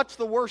happen? What's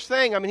the worst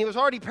thing? I mean, he was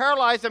already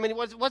paralyzed. I mean,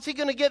 what's he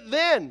going to get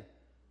then?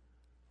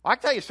 I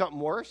can tell you something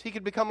worse. He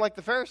could become like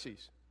the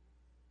Pharisees.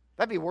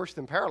 That'd be worse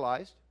than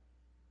paralyzed.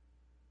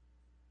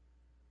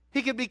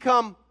 He could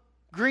become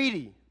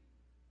greedy.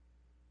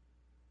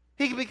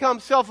 He could become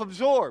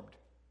self-absorbed.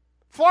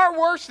 Far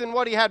worse than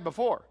what he had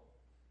before.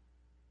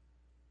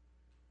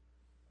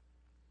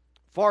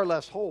 Far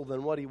less whole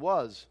than what he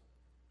was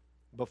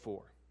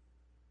before.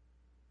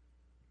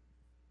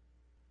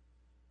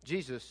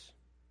 Jesus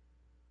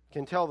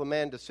can tell the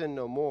man to sin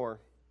no more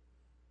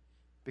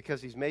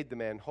because he's made the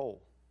man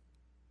whole.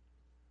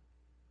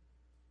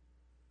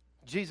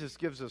 Jesus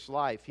gives us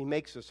life. He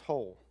makes us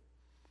whole.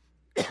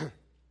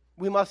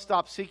 We must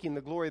stop seeking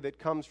the glory that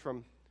comes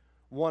from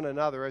one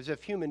another as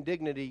if human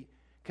dignity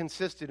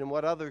consisted in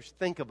what others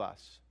think of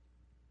us.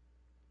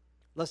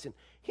 Listen,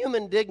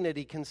 human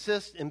dignity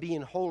consists in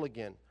being whole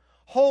again.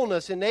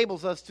 Wholeness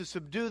enables us to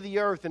subdue the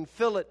earth and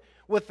fill it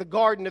with the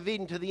Garden of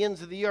Eden to the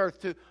ends of the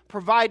earth, to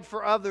provide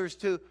for others,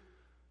 to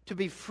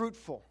be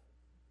fruitful.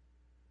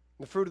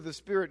 The fruit of the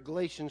Spirit,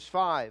 Galatians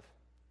 5.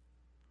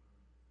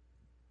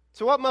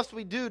 So what must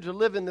we do to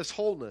live in this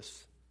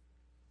wholeness?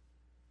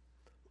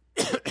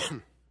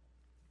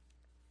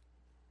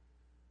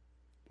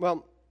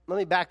 Well, let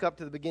me back up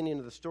to the beginning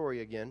of the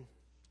story again.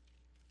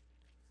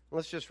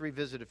 Let's just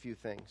revisit a few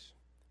things.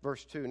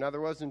 Verse 2, now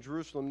there was in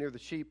Jerusalem near the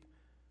sheep,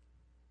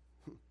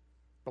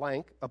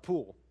 a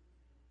pool.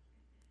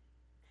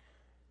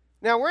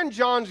 Now we're in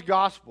John's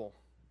gospel.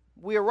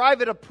 We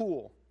arrive at a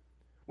pool.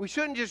 We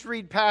shouldn't just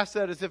read past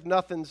that as if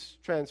nothing's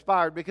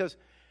transpired, because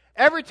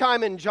every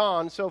time in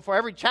John so far,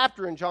 every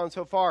chapter in John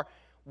so far,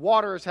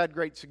 water has had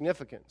great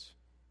significance.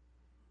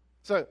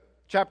 So,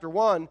 chapter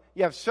 1,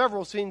 you have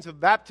several scenes of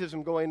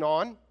baptism going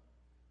on.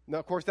 Now,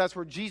 of course, that's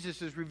where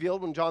Jesus is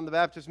revealed when John the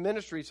Baptist's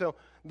ministry. So,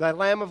 the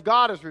Lamb of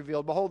God is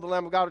revealed. Behold, the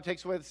Lamb of God who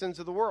takes away the sins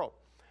of the world.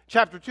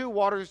 Chapter 2,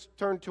 waters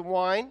turned to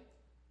wine.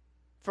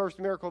 First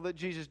miracle that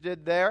Jesus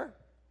did there.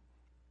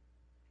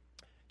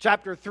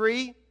 Chapter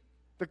 3,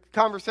 the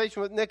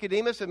conversation with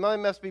Nicodemus, a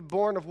man must be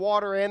born of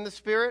water and the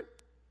Spirit.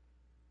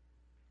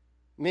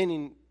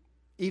 Meaning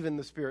even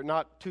the Spirit,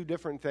 not two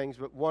different things,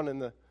 but one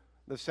and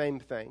the same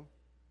thing.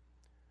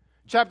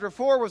 Chapter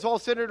 4 was all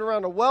centered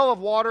around a well of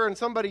water and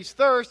somebody's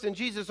thirst, and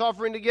Jesus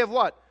offering to give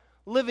what?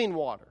 Living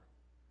water.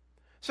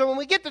 So when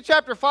we get to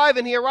chapter 5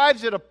 and he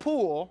arrives at a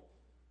pool,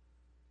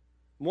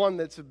 one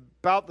that's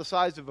about the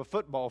size of a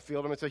football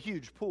field, I mean, it's a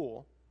huge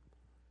pool,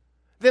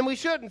 then we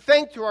shouldn't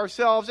think to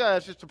ourselves,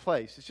 it's just a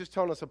place. It's just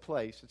telling us a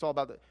place. It's all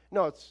about that.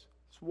 No, it's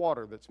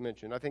water that's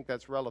mentioned. I think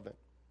that's relevant.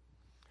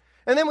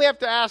 And then we have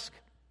to ask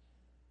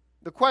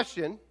the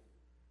question,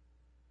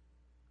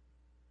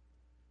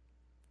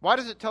 why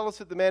does it tell us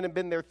that the man had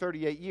been there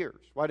 38 years?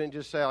 Why didn't it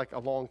just say like a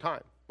long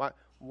time?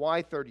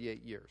 Why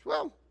 38 years?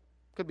 Well,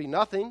 could be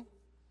nothing.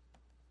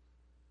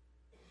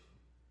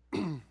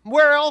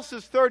 Where else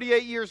is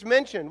 38 years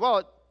mentioned? Well,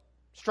 it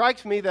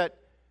strikes me that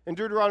in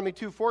Deuteronomy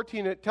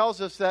 2:14 it tells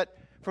us that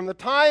from the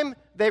time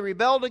they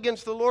rebelled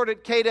against the Lord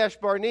at Kadesh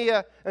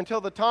Barnea until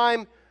the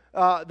time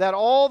that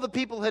all the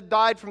people had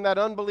died from that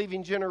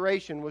unbelieving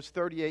generation was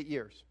 38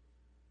 years.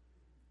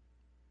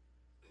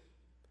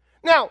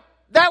 Now,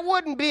 that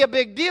wouldn't be a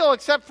big deal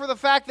except for the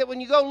fact that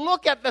when you go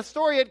look at the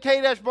story at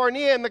Kadesh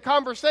Barnea and the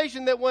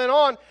conversation that went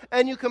on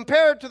and you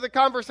compare it to the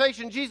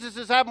conversation Jesus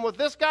is having with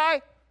this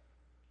guy,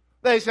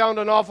 they sound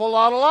an awful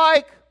lot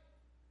alike.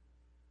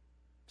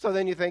 So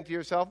then you think to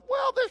yourself,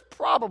 well, there's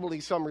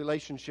probably some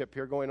relationship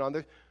here going on.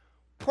 There's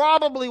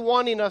probably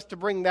wanting us to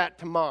bring that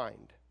to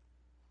mind.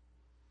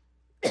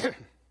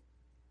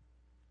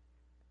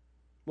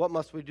 What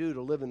must we do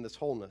to live in this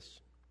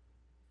wholeness?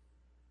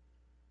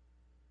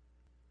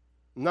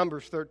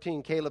 Numbers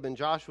 13, Caleb and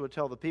Joshua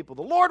tell the people,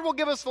 the Lord will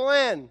give us the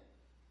land.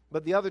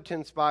 But the other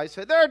 10 spies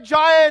say, there are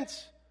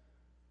giants.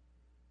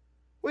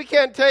 We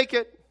can't take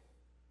it.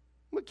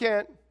 We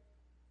can't.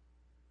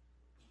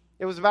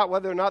 It was about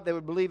whether or not they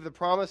would believe the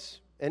promise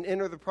and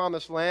enter the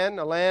promised land,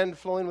 a land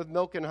flowing with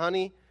milk and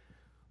honey,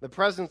 the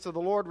presence of the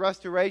Lord,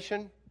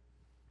 restoration.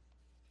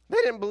 They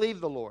didn't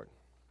believe the Lord.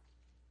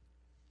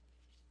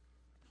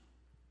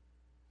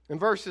 In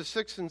verses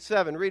 6 and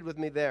 7, read with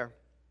me there.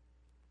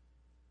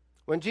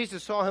 When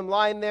Jesus saw him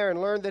lying there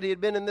and learned that he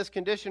had been in this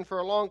condition for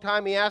a long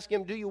time, he asked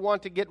him, do you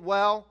want to get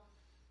well?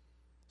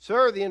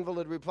 Sir, the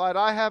invalid replied,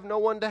 I have no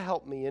one to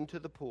help me into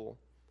the pool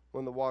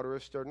when the water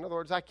is stirred. In other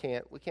words, I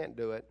can't. We can't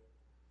do it.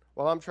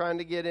 While I'm trying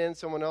to get in,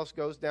 someone else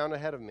goes down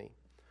ahead of me.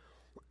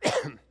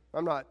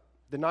 I'm not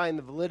denying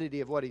the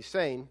validity of what he's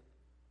saying.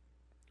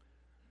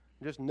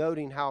 I'm just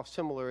noting how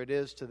similar it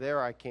is to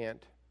there I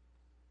can't.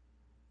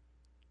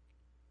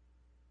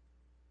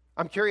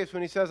 I'm curious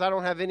when he says, I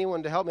don't have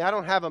anyone to help me. I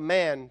don't have a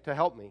man to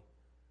help me.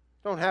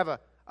 I don't have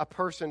a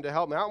person to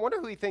help me. I wonder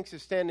who he thinks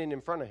is standing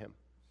in front of him.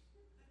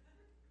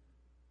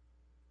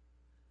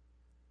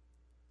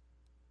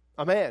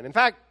 A man. In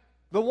fact,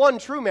 the one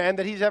true man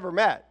that he's ever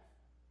met.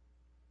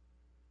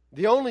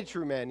 The only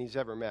true man he's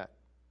ever met.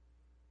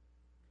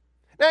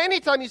 Now,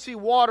 anytime you see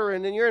water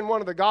and you're in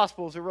one of the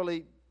Gospels, or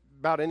really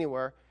about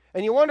anywhere,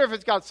 and you wonder if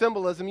it's got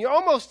symbolism, you're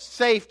almost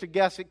safe to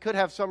guess it could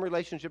have some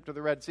relationship to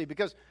the Red Sea,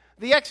 because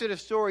the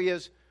Exodus story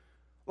is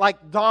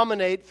like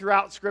dominate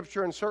throughout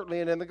Scripture and certainly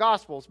in the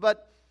Gospels.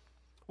 But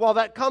while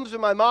that comes to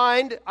my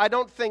mind, I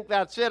don't think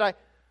that's it.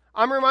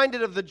 I'm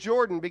reminded of the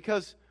Jordan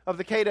because of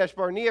the Kadesh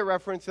Barnea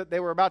reference that they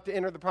were about to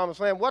enter the Promised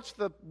Land. What's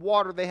the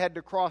water they had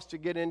to cross to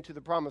get into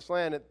the Promised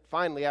Land? And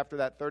finally, after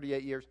that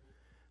 38 years,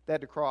 they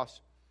had to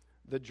cross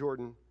the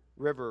Jordan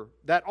River.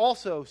 That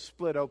also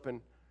split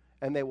open,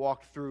 and they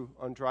walked through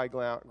on dry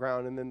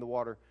ground, and then the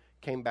water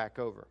came back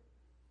over.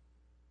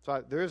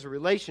 So there is a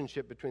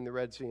relationship between the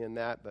Red Sea and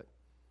that, but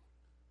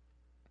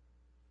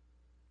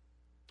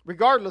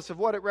regardless of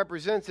what it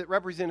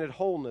represented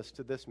wholeness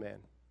to this man,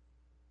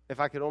 if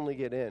I could only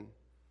get in.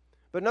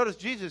 But notice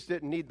Jesus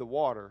didn't need the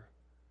water.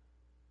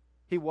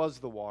 He was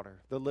the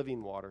water, the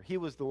living water. He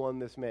was the one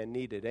this man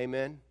needed.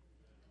 Amen?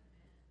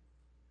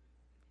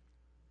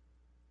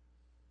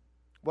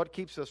 What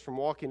keeps us from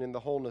walking in the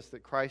wholeness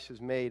that Christ has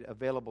made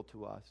available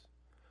to us?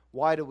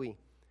 Why do we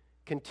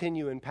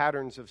continue in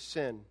patterns of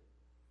sin,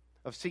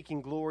 of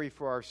seeking glory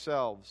for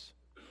ourselves,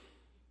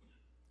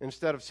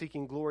 instead of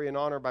seeking glory and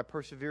honor by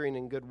persevering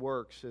in good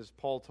works, as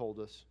Paul told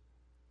us,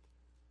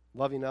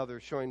 loving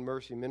others, showing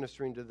mercy,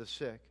 ministering to the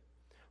sick?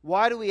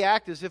 Why do we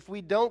act as if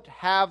we don't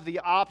have the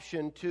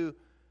option to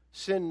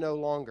sin no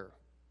longer?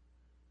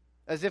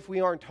 As if we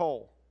aren't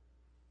whole.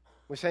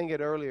 We sang it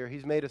earlier,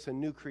 He's made us a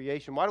new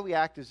creation. Why do we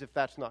act as if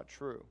that's not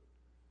true?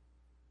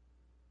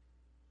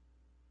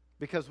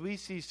 Because we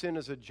see sin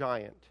as a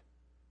giant.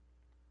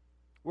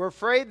 We're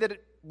afraid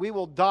that we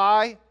will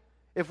die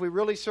if we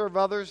really serve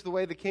others the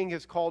way the King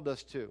has called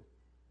us to.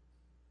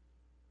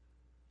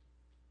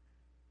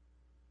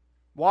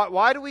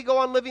 Why do we go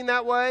on living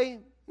that way?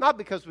 Not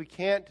because we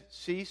can't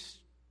cease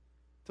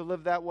to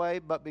live that way,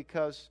 but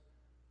because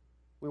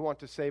we want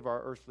to save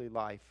our earthly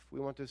life. We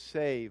want to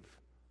save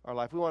our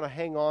life. We want to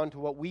hang on to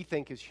what we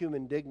think is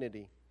human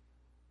dignity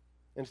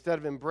instead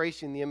of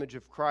embracing the image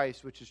of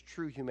Christ, which is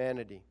true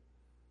humanity.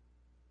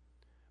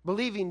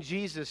 Believing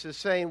Jesus is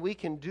saying we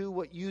can do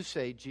what you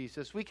say,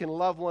 Jesus. We can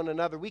love one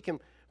another. We can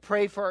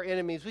pray for our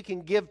enemies. We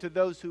can give to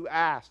those who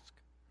ask.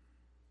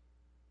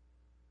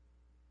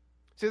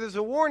 See, there's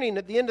a warning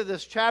at the end of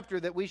this chapter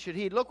that we should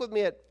heed. Look with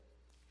me at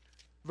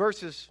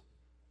verses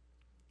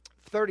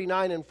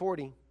 39 and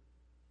 40.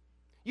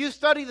 You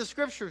study the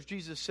Scriptures,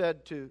 Jesus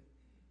said to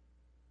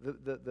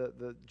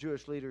the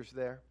Jewish leaders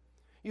there.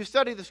 You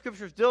study the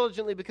Scriptures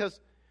diligently because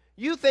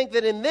you think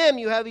that in them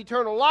you have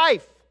eternal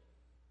life.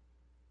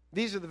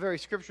 These are the very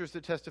Scriptures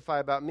that testify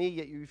about me,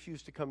 yet you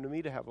refuse to come to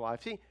me to have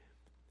life. See,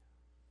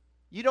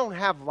 you don't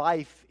have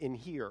life in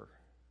here.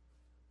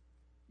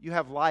 You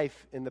have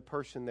life in the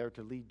person there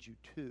to lead you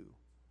to,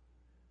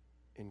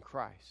 in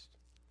Christ.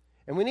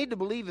 And we need to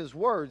believe His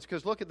words,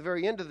 because look at the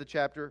very end of the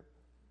chapter,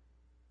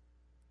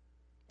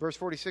 verse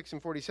 46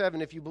 and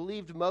 47. If you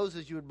believed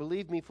Moses, you would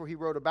believe me, for he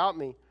wrote about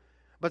me.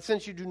 But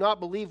since you do not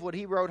believe what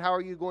he wrote, how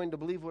are you going to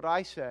believe what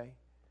I say?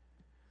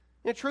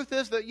 And the truth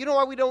is that, you know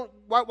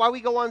why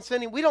we go on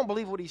sinning? We don't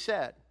believe what he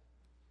said.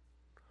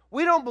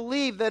 We don't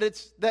believe that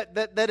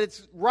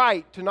it's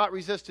right to not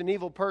resist an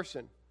evil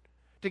person,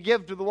 to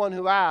give to the one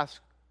who asks.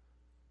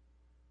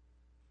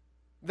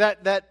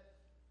 That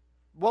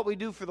what we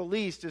do for the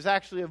least is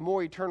actually of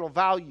more eternal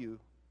value.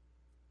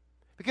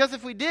 Because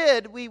if we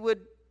did, we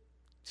would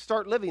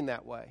start living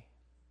that way.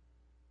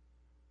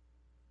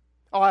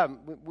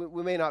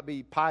 We may not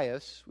be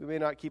pious. We may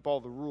not keep all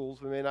the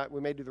rules. We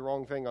may do the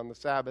wrong thing on the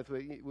Sabbath.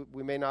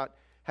 We may not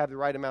have the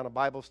right amount of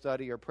Bible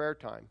study or prayer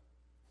time.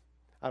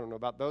 I don't know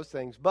about those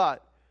things,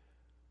 but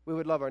we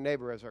would love our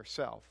neighbor as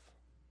ourselves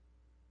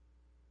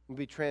and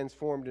be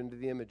transformed into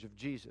the image of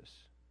Jesus.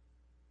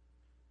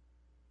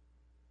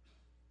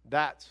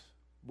 That's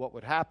what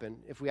would happen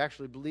if we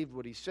actually believed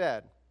what he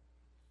said.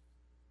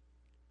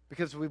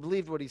 Because if we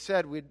believed what he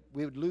said, we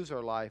would lose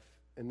our life,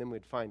 and then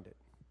we'd find it.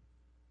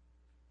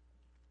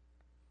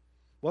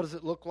 What does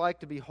it look like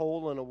to be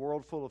whole in a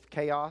world full of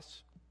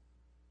chaos,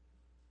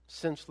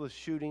 senseless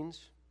shootings,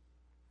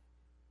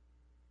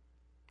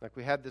 like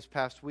we had this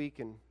past week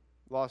in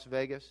Las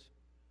Vegas?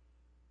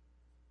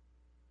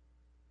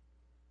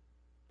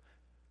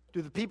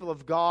 Do the people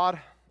of God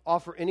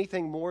offer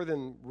anything more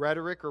than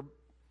rhetoric, or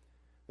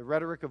the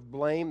rhetoric of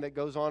blame that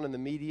goes on in the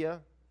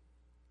media?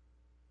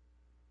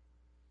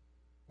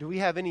 Do we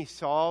have any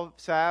salve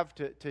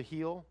to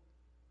heal?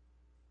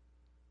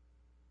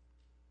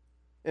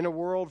 In a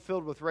world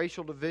filled with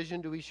racial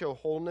division, do we show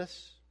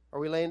wholeness Are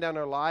we laying down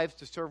our lives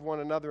to serve one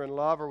another in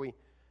love?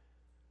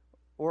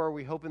 Or are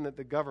we hoping that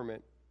the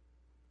government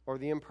or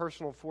the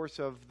impersonal force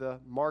of the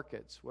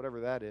markets,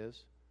 whatever that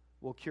is,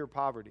 will cure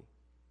poverty?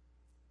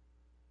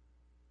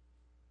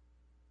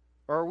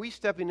 Or are we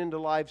stepping into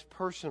lives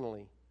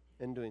personally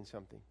and doing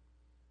something?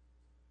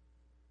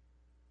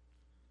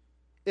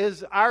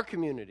 Is our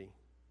community,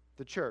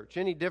 the church,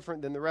 any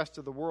different than the rest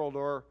of the world?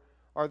 Or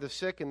are the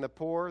sick and the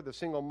poor, the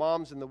single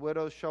moms and the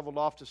widows shoveled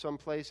off to some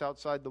place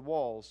outside the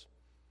walls,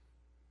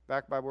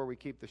 back by where we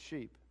keep the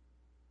sheep?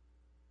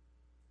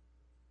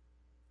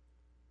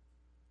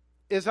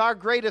 Is our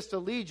greatest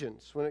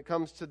allegiance when it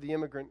comes to the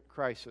immigrant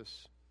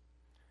crisis?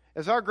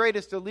 Is our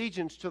greatest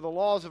allegiance to the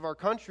laws of our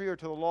country or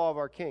to the law of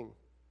our king?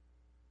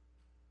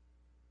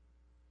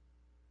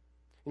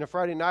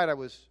 Friday night I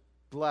was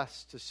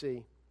blessed to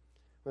see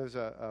there was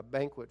a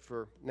banquet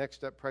for Next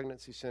Step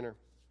Pregnancy Center.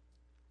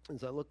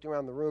 As I looked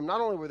around the room, not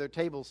only were there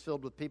tables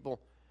filled with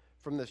people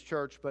from this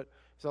church, but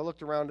as I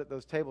looked around at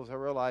those tables, I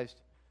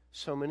realized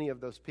so many of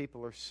those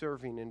people are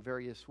serving in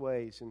various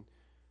ways and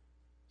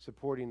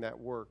supporting that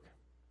work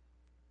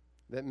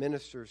that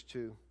ministers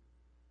to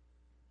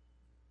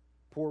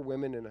poor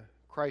women in a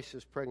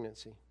crisis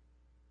pregnancy.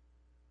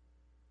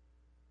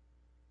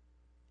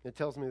 It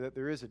tells me that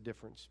there is a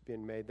difference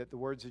being made, that the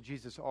words of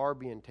Jesus are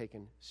being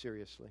taken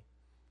seriously.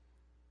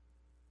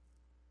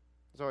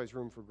 There's always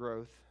room for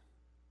growth.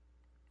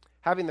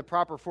 Having the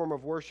proper form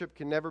of worship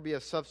can never be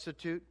a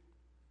substitute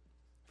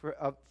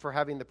for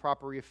having the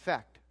proper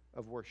effect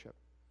of worship.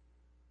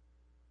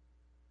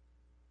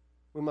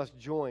 We must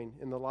join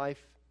in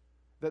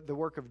the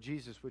work of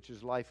Jesus, which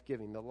is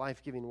life-giving, the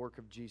life-giving work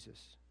of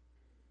Jesus.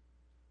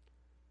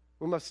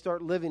 We must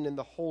start living in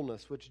the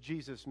wholeness which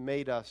Jesus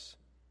made us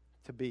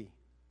to be.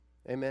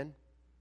 Amen?